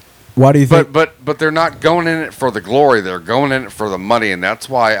 Why do you think? But they're not going in it for the glory. They're going in it for the money, and that's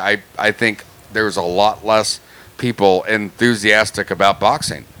why I think there's a lot less people enthusiastic about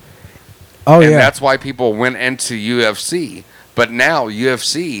boxing. Oh And yeah. that's why people went into UFC. But now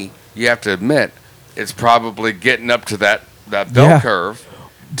UFC, you have to admit, it's probably getting up to that bell Yeah. curve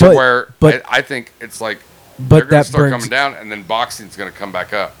to But- where but- I think it's like But they're going that to start brings- coming down, and then boxing's going to come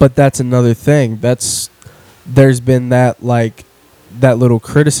back up. But that's another thing. There's been that little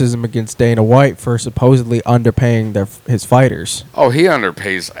criticism against Dana White for supposedly underpaying his fighters. Oh, he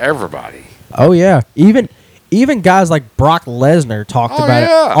underpays everybody. Oh yeah, even guys like Brock Lesnar talked Oh, about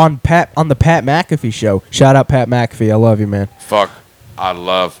yeah. it on the Pat McAfee show. Shout out Pat McAfee, I love you, man. Fuck, I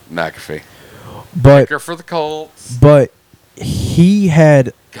love McAfee. But Kicker for the Colts. he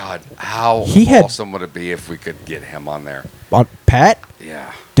had God, how He had- awesome would it be if we could get him on there? on Pat.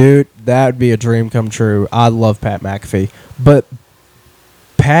 Yeah. Dude, that would be a dream come true. I love Pat McAfee, but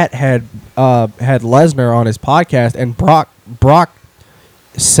Pat had Lesnar on his podcast, and Brock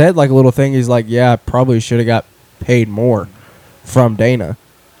said like a little thing. He's like, "Yeah, I probably should have got paid more from Dana,"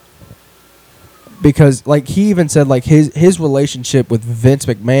 because like he even said like his relationship with Vince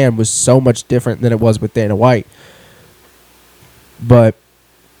McMahon was so much different than it was with Dana White.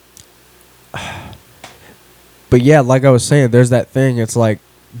 But yeah, like I was saying, there's that thing. It's like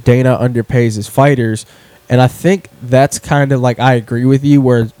Dana underpays his fighters, and I think that's kind of like I agree with you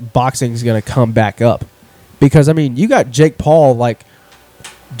where boxing's going to come back up. Because, I mean, you got Jake Paul. Like,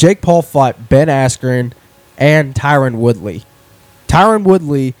 Jake Paul fought Ben Askren and Tyron Woodley. Tyron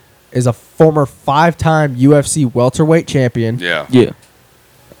Woodley is a former 5-time UFC welterweight champion. Yeah. Yeah.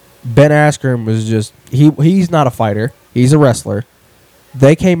 Ben Askren was just he's not a fighter. He's a wrestler.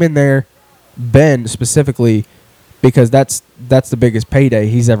 They came in there, Ben specifically, because that's the biggest payday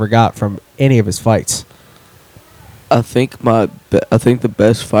he's ever got from any of his fights. I think the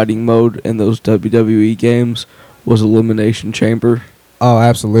best fighting mode in those WWE games was Elimination Chamber. Oh,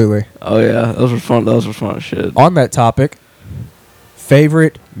 absolutely. Oh yeah, those were fun. Those were fun as shit. On that topic,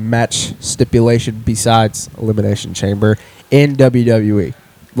 favorite match stipulation besides Elimination Chamber in WWE?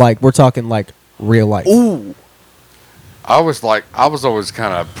 Like, we're talking like real life. Ooh, I was always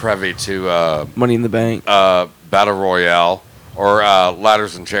kind of privy to Money in the Bank. Battle Royale or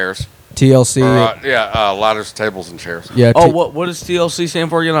ladders and chairs. TLC. Or, ladders, tables, and chairs. Yeah. Oh, what does TLC stand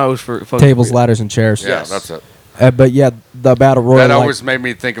for again? I was for fucking Tables, forget. ladders, and chairs. Yeah, Yes. that's it. But yeah, the Battle Royal. That like- always made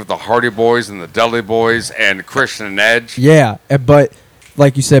me think of the Hardy Boys and the Dudley Boys and Christian and Edge. Yeah, but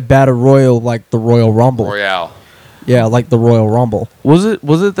like you said, Battle Royal, like the Royal Rumble. Royale. Yeah, like the Royal Rumble. Was it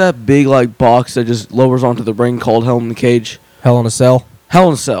that big like box that just lowers onto the ring called Hell in the Cage? Hell in a Cell. Hell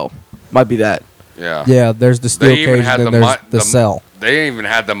in a Cell. Might be that. Yeah. Yeah, there's the steel They even cage had and then the there's mu- the the- cell. They even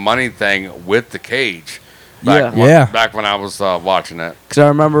had the money thing with the cage. Yeah. Yeah. Back when I was watching it. Because I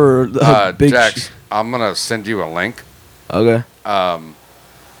remember the big. Jax, I'm gonna send you a link. Okay.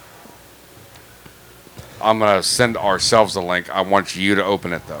 I'm gonna send ourselves a link. I want you to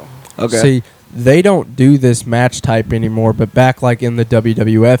open it though. Okay. See, they don't do this match type anymore, but back like in the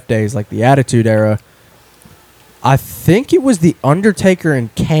WWF days, like the Attitude Era, I think it was the Undertaker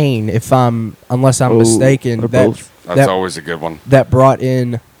and Kane, unless I'm Oh, mistaken, they're that both. That's that, always a good one. that brought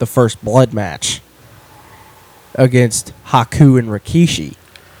in the first blood match against Haku and Rikishi.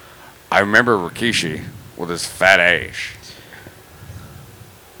 I remember Rikishi with his fat ass.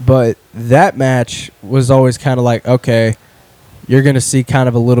 But that match was always kind of like, okay, you're going to see kind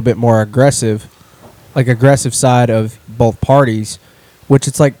of a little bit more aggressive side of both parties, which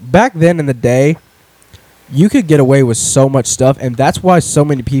it's like back then in the day, you could get away with so much stuff, and that's why so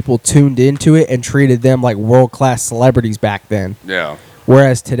many people tuned into it and treated them like world-class celebrities back then. Yeah.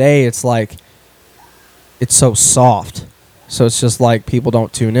 Whereas today, it's like, it's so soft. So it's just like people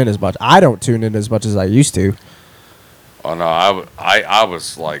don't tune in as much. I don't tune in as much as I used to. Oh no, I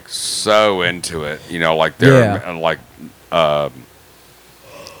was like so into it, you know, like they're like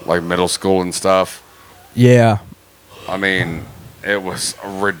middle school and stuff. Yeah. I mean, it was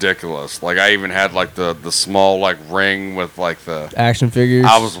ridiculous. Like I even had like the small like ring with like the Action figures.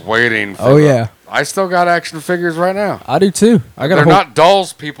 I was waiting for Oh, yeah. I still got action figures right now. I do too. They're not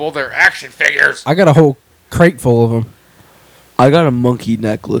dolls, people. They're action figures. I got a whole crate full of them. I got a monkey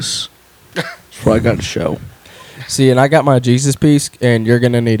necklace. That's what I got to show. See, and I got my Jesus piece, and you're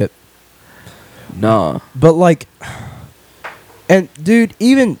gonna need it. Nah. But like, and dude,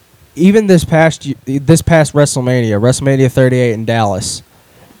 even this past WrestleMania 38 in Dallas,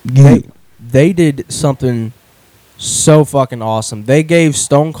 they did something so fucking awesome. They gave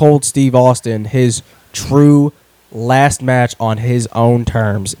Stone Cold Steve Austin his true last match on his own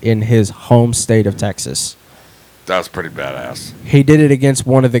terms in his home state of Texas. That's pretty badass. He did it against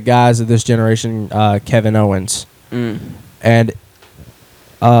one of the guys of this generation, Kevin Owens. And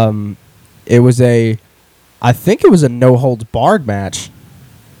it was I think it was a no holds barred match,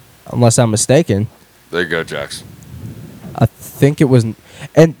 unless I'm mistaken. There you go, Jax. I think it was,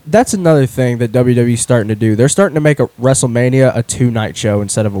 and that's another thing that WWE's starting to do. They're starting to make a WrestleMania a 2-night show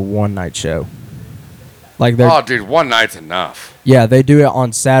instead of a 1-night show. Like oh, dude, one night's enough. Yeah, they do it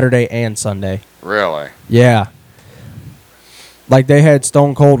on Saturday and Sunday. Really? Yeah. Like, they had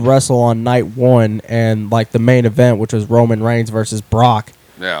Stone Cold wrestle on night 1, and, like, the main event, which was Roman Reigns versus Brock,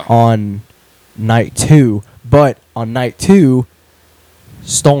 on night 2. But on night 2,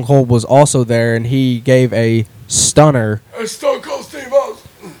 Stone Cold was also there, and he gave a stunner. Stone Cold Steve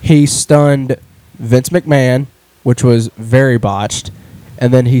Austin. He stunned Vince McMahon, which was very botched,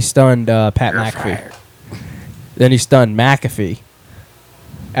 and then he stunned Pat McAfee. Fired. Then he stunned McAfee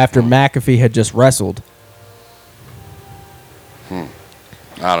after McAfee had just wrestled.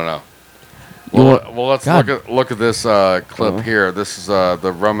 I don't know. Well, let's look at this clip here. This is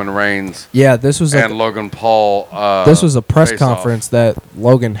the Roman Reigns. Yeah, this was and Logan Paul. This was a press conference that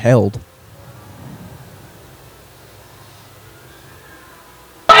Logan held.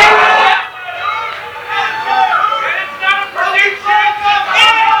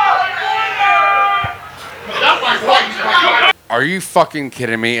 Are you fucking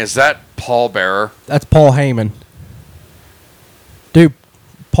kidding me? Is that Paul Bearer? That's Paul Heyman. Dude,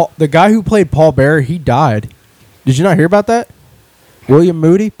 the guy who played Paul Bearer, he died. Did you not hear about that? William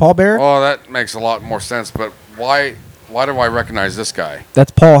Moody, Paul Bearer? Oh, that makes a lot more sense. But why do I recognize this guy?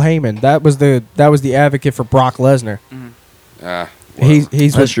 That's Paul Heyman. That was the advocate for Brock Lesnar.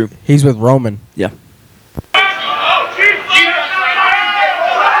 He's That's true. He's with Roman. Yeah.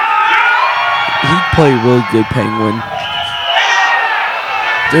 He'd play a really good Penguin.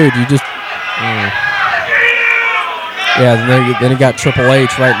 Dude, you just... Yeah, then he got Triple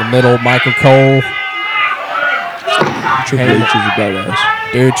H right in the middle, Michael Cole. Triple H is a badass.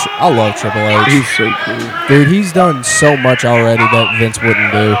 Dude, I love Triple H. He's so cool. Dude, he's done so much already that Vince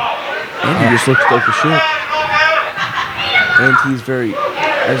wouldn't do. And he just looks dope as shit. And he's very,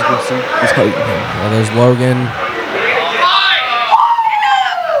 as you can see, he's hugging him. Well, there's Logan.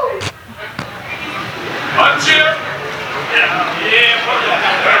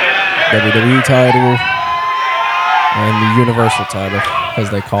 WWE title and the Universal title, as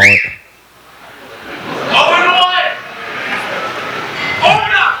they call it.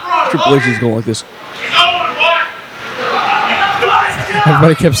 Triple H is going like this.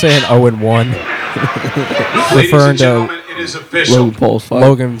 Everybody kept saying 0-1. Referring to it is official. Logan Paul's fight.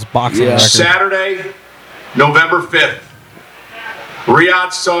 Logan's boxing record. Saturday, November 5th,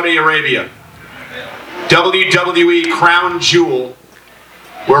 Riyadh, Saudi Arabia. WWE Crown Jewel,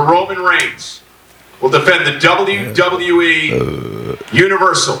 where Roman Reigns will defend the WWE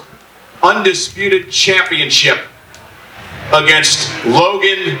Universal Undisputed Championship against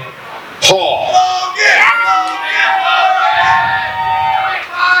Logan Paul.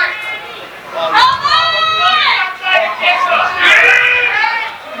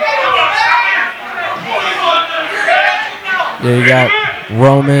 Yeah, you got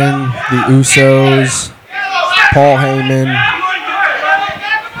Roman, the Usos, Paul Heyman.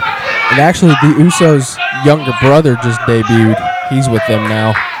 And actually, the Usos' younger brother just debuted. He's with them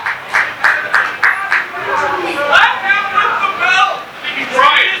now.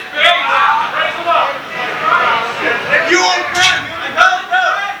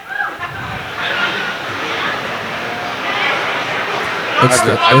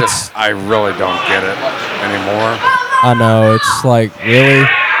 I really don't get it anymore. I know, it's like, really?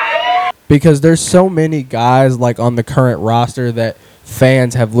 Because there's so many guys like on the current roster that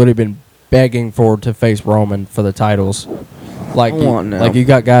fans have literally been begging for to face Roman for the titles. Like, like you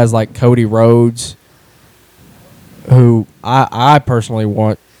got guys like Cody Rhodes, who I personally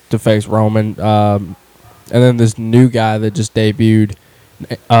want to face Roman, and then this new guy that just debuted.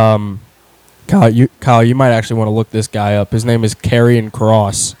 Kyle, you might actually want to look this guy up. His name is Karrion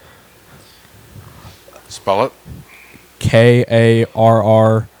Kross. Spell it. Karrion.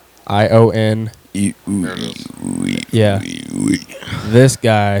 Yeah. This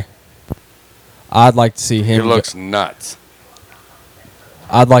guy, I'd like to see him. He looks nuts.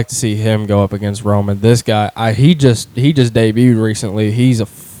 I'd like to see him go up against Roman. This guy, he just debuted recently. He's a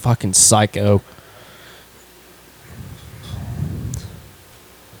fucking psycho.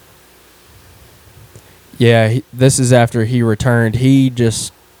 Yeah, this is after he returned. He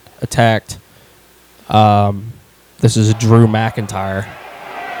just attacked. This is Drew McIntyre.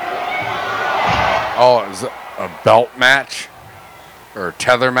 Oh, is it a belt match or a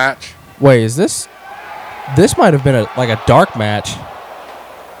tether match? Wait, is this? This might have been a dark match.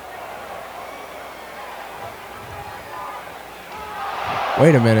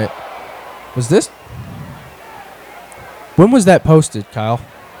 Wait a minute. Was this? When was that posted, Kyle?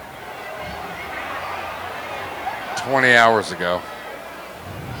 20 hours ago.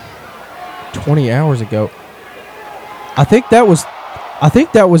 20 hours ago. I think that was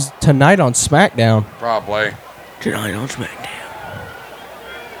tonight on SmackDown. Probably. Tonight on SmackDown.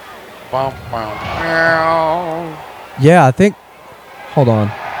 Yeah, I think. Hold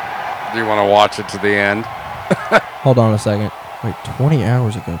on. Do you want to watch it to the end? Hold on a second. Wait, 20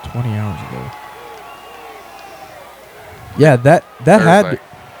 hours ago. 20 hours ago. Yeah, that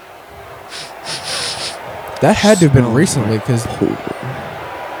had to have been recently because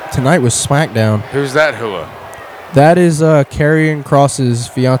tonight was SmackDown. Who's that hua? That is Karrion Kross's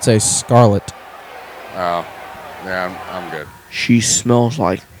fiance Scarlett. Oh, yeah, I'm good. She smells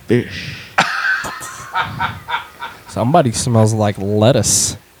like fish. Somebody smells like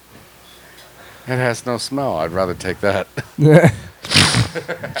lettuce. It has no smell. I'd rather take that.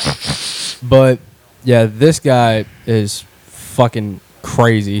 But yeah, this guy is fucking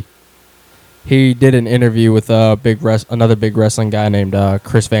crazy. He did an interview with another big wrestling guy named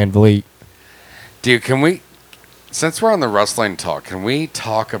Chris Van Vliet. Dude, can we, since we're on the wrestling talk, can we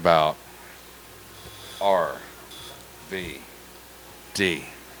talk about RVD?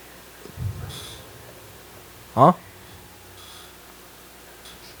 Huh?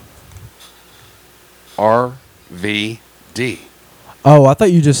 RVD. Oh, I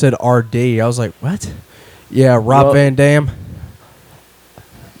thought you just said RD. I was like, what? Yeah, Rob Van Dam.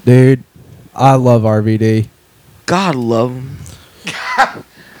 Dude, I love RVD. God love him.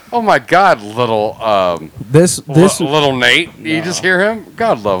 Oh my God, little little Nate. You just hear him?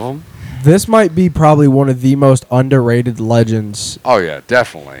 God love him. This might be probably one of the most underrated legends. Oh yeah,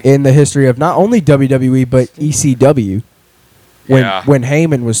 definitely. In the history of not only WWE but ECW. When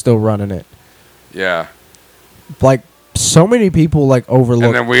Heyman was still running it. Yeah. Like so many people like overlook.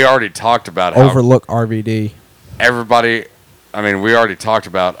 And then we already talked about overlook RVD. Everybody, I mean, we already talked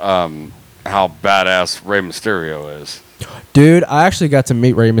about how badass Rey Mysterio is. Dude, I actually got to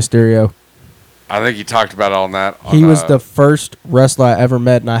meet Rey Mysterio. I think you talked about all that. He was the first wrestler I ever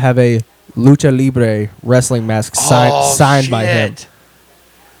met, and I have a Lucha Libre wrestling mask signed by him.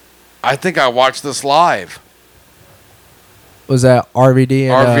 I think I watched this live. Was that RVD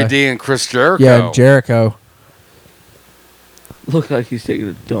and and Chris Jericho? Yeah, and Jericho. Looked like he's taking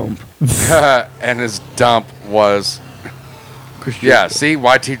a dump. And his dump was Chris Jericho. Yeah, see,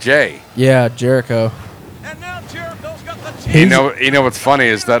 YTJ. Yeah, Jericho. You know what's funny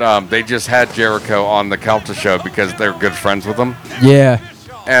is that they just had Jericho on the Calta show because they're good friends with him. Yeah.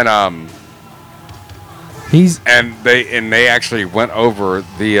 And they actually went over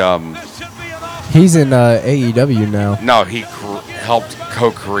the He's in AEW now. No, he helped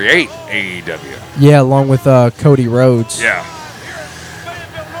co-create AEW. Yeah, along with Cody Rhodes. Yeah.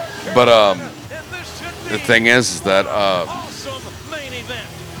 But the thing is that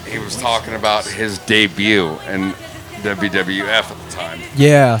he was talking about his debut in WWF at the time.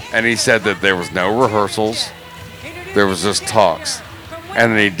 Yeah. And he said that there was no rehearsals. There was just talks.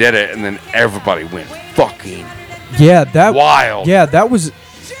 And then he did it, and then everybody went fucking wild. Yeah, that was...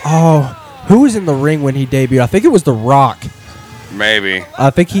 Oh, who was in the ring when he debuted? I think it was The Rock. Maybe.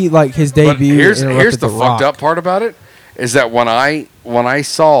 I think he, like, his debut... But here's the fucked up part about it, is that when I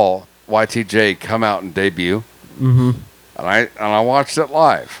saw YTJ come out and debut, and I watched it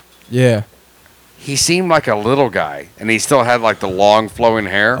live. Yeah. he seemed like a little guy, and he still had like the long flowing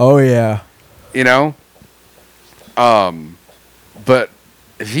hair. Oh yeah. You know. But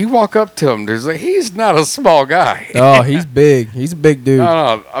if you walk up to him, he's not a small guy. Oh, he's big. He's a big dude.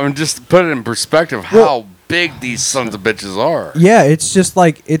 No, I mean, just put it in perspective how big these sons of bitches are. Yeah, it's just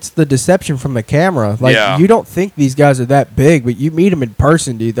like it's the deception from the camera. Like Yeah. you don't think these guys are that big, but you meet them in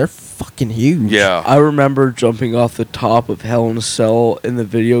person, dude. They're fucking huge. Yeah. I remember jumping off the top of Hell in a Cell in the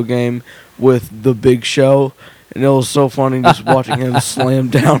video game with the Big Show, and it was so funny just watching him slam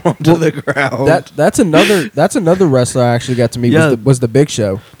down onto the ground. That's another wrestler I actually got to meet was the Big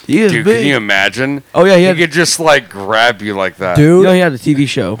Show. He is Dude, big. can you imagine? Oh yeah, He could just like grab you like that. Dude, You know he had a TV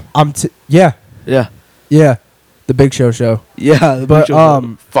show. Yeah, Yeah, the Big Show show. yeah. The Big But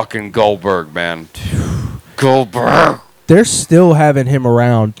Show. Fucking Goldberg, man. Goldberg. they're still having him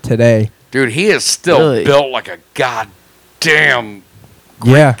around today. Dude, he is still Really? built like a goddamn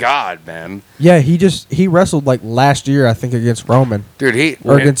Greek Yeah, god, man. yeah. He wrestled like last year, I think, against Roman Dude,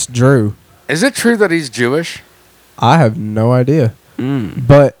 or against Drew. is it true that he's Jewish? I have no idea. Mm.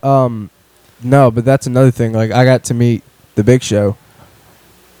 But no, but that's another thing. Like I got to meet the Big Show.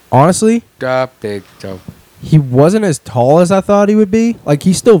 Honestly, Big Joe. he wasn't as tall as I thought he would be. Like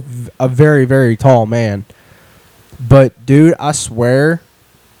he's still a very, very tall man. But dude, I swear,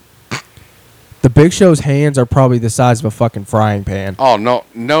 the Big Show's hands are probably the size of a fucking frying pan. Oh,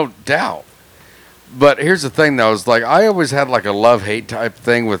 no doubt. But here's the thing, though, is like I always had like a love-hate type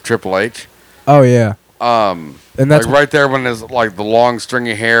thing with Triple H. Oh yeah, And that's like right there when his like the long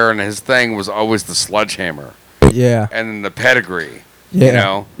stringy hair and his thing was always the sledgehammer yeah, and then the pedigree, yeah, you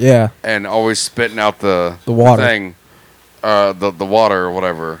know, yeah, and always spitting out the water. thing, the water or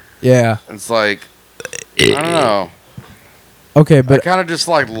whatever. yeah. It's like I don't know. Okay, I but kind of just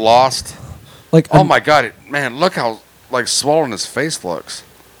like lost. like, Oh my god, man! Look how like swollen his face looks.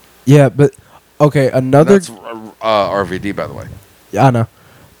 yeah, but okay, another. That's RVD, by the way. Yeah, I know.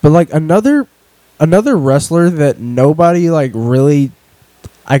 But like another wrestler that nobody like really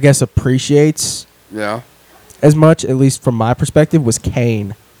I guess appreciates Yeah, as much, at least from my perspective, was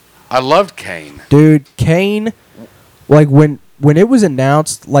Kane. I loved Kane. Dude, Kane, like when it was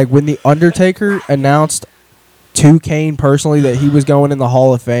announced, like when the Undertaker announced to Kane personally that he was going in the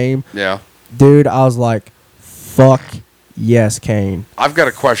Hall of Fame, Yeah, dude, I was like, fuck yes, Kane. I've got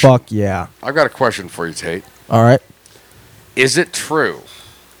a question. Fuck yeah. I've got a question for you, Tate. All right. Is it true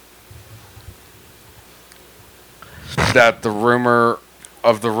that the rumor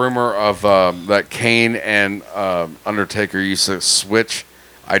of that Kane and Undertaker used to switch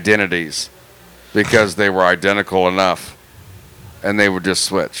identities because they were identical enough, and they would just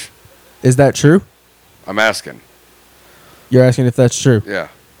switch? Is that true? I'm asking. You're asking if that's true. Yeah.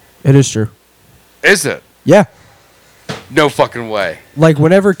 It is true. Is it? Yeah. No fucking way. Like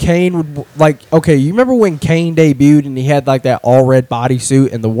whenever Kane would okay, you remember when Kane debuted and he had like that all red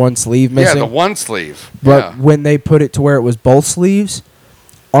bodysuit and the one sleeve missing? Yeah, the one sleeve. But Yeah. when they put it to where it was both sleeves,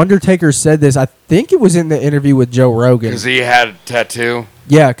 Undertaker said this. I think it was in the interview with Joe Rogan. Because he had a tattoo.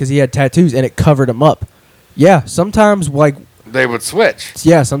 Yeah, because he had tattoos and it covered him up. Yeah, sometimes They would switch.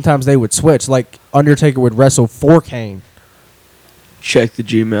 sometimes they would switch. Like Undertaker would wrestle for Kane. Check the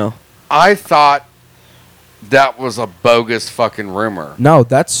Gmail. I thought that was a bogus fucking rumor. No,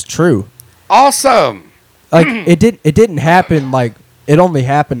 that's true. Awesome. Like it didn't happen. Like it only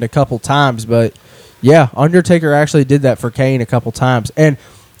happened a couple times, but yeah, Undertaker actually did that for Kane a couple times, and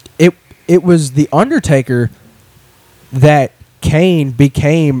it was the Undertaker that Kane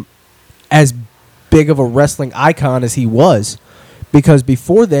became as big of a wrestling icon as he was, because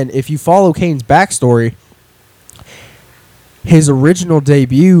before then, if you follow Kane's backstory, his original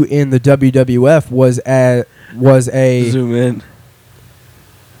debut in the WWF was a Zoom in.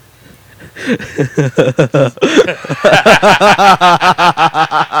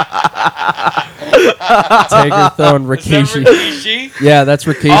 Taker throwing Rikishi. Rikishi? Yeah, that's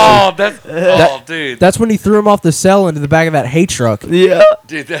Rikishi. Oh, dude. That's when he threw him off the cell into the back of that hay truck. Yeah.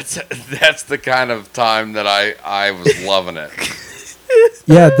 Dude, that's the kind of time that I was loving it.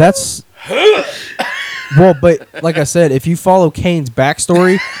 Yeah, that's. Well, but like I said, if you follow Kane's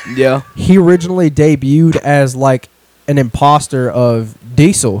backstory, Yeah. he originally debuted as like an imposter of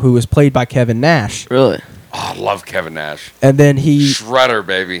Diesel, who was played by Kevin Nash, Really? Oh, I love Kevin Nash. and then he Shredder,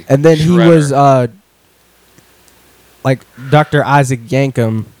 baby. and then he Shredder. was like Dr. Isaac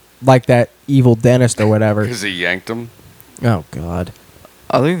Yankem, like that evil dentist or whatever. Because he yanked him. Oh God.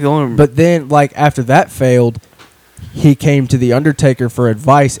 I think the only. But then, like after that failed, he came to the Undertaker for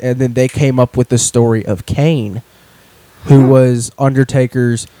advice, and then they came up with the story of Kane, who was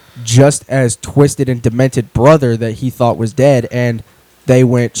Undertaker's just as twisted and demented brother that he thought was dead. And they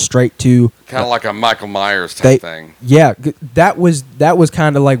went straight to Kind of like a Michael Myers type thing. Yeah, that was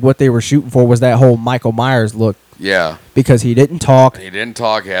kind of like what they were shooting for, was that whole Michael Myers look, Yeah. because he didn't talk He didn't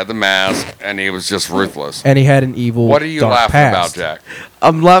talk. He had the mask, and he was just ruthless. and he had an evil. What are you dark laughing past. about, Jack?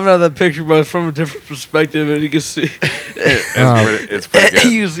 I'm laughing at that picture, but it's from a different perspective, and you can see. It's pretty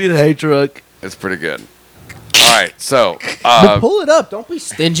good. You see the hay truck. It's pretty good. All right, so But pull it up. Don't be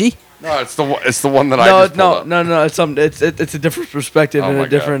stingy. no, it's the one that I No, just pulled up. no. It's a different perspective Oh and my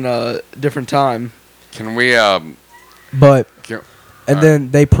a different time. Can we But can- and all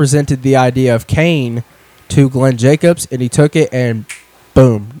then they presented the idea of Kane to Glenn Jacobs, and he took it, and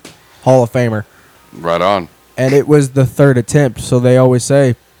boom, Hall of Famer. right on. And it was the third attempt, so they always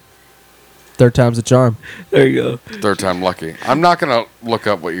say third time's a charm. There you go. Third time lucky. I'm not gonna look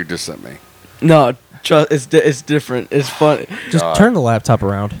up what you just sent me. No, it's different. It's fun. Just God. turn the laptop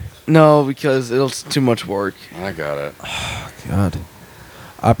around. No, because it's too much work. I got it. God,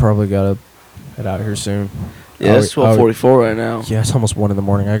 I probably gotta head out of here soon. Yeah, it's 12:44 right now. Yeah, it's almost 1 a.m.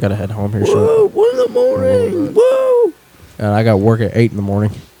 I gotta head home here Whoa, soon. 1 a.m. Whoa. And I got work at 8 a.m.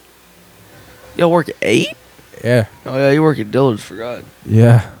 Y'all work at 8? Yeah, Oh yeah, you work at Dillard's. Forgot.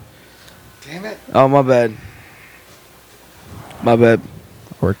 yeah. Damn it. Oh my bad. My bad.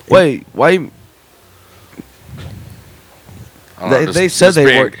 Work. Wait, why? You- I don't know, They said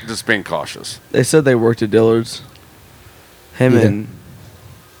they work- Just being cautious. They said they worked at Dillard's. Him Yeah. and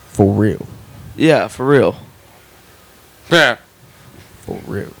For real. yeah, for real. Yeah. For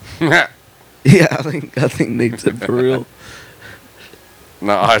real. Yeah, I think Nate said for real.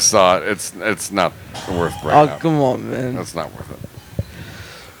 No, I saw it. It's not worth Oh bringing up. come on, man! That's not worth it.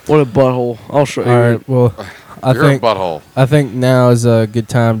 What a butthole! I'll show you. All right. Well, I You're think a butthole. now is a good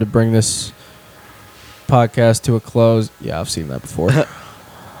time to bring this podcast to a close. Yeah, I've seen that before.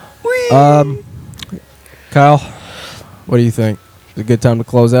 Kyle, what do you think? Is it a good time to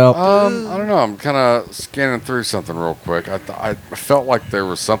close out? I don't know. I'm kind of scanning through something real quick. I felt like there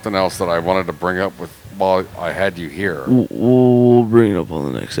was something else that I wanted to bring up with while I had you here. We'll bring it up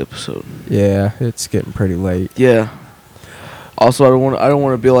on the next episode. Yeah, it's getting pretty late. Yeah. Also, I don't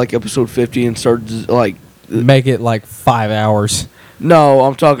want to be like episode 50 and start like. Make it like 5 hours. No,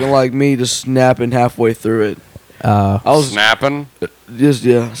 I'm talking like me just snapping halfway through it. I was Snapping. just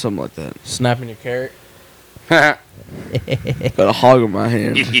something like that. Snapping your carrot. Yeah. Got a hog in my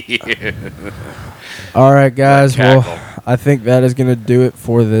hand. All right, guys. Cackle. Well, I think that is going to do it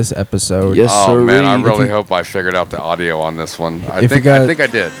for this episode. Yes, Oh sir. man, I really hope I figured out the audio on this one. I If you think guys- I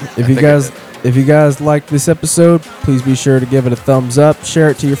did. If you guys like this episode, please be sure to give it a thumbs up, share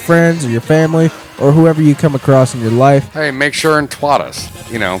it to your friends or your family or whoever you come across in your life, Hey, make sure and twat us.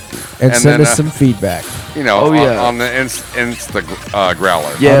 You know, and send then, us some feedback. You know, Oh, yeah. on the Insta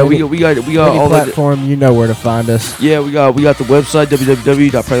growler. Yeah, On we any- got Any all the. platform, you know where to find us. Yeah, we got the website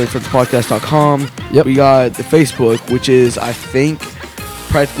www.practicallyfriendspodcast.com. Yep. We got the Facebook, which is I think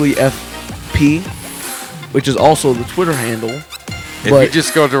Practically FP, which is also the Twitter handle. If But- you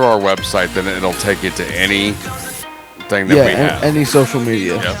just go to our website, then it'll take you to any thing that Yeah, we have. any social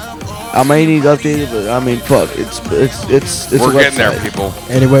media. Yep. I may need to update it, but I mean, fuck, it's We're a getting there, website. people.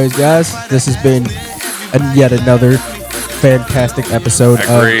 Anyways, guys, this has been yet another fantastic episode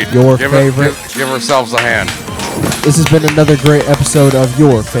Agreed. of your give favorite. Give ourselves a hand. This has been another great episode of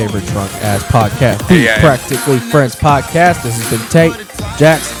your favorite drunk ass podcast, the Yeah. Practically Friends podcast. This has been Tate,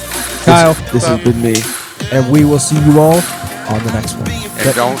 Jax, Kyle, This has been me. and we will see you all on the next one.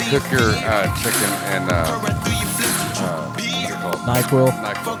 And don't cook your chicken and what's it called? NyQuil.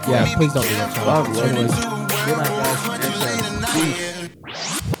 NyQuil. Yeah, please don't do that. Fuck, Anyways, good night, guys. Peace.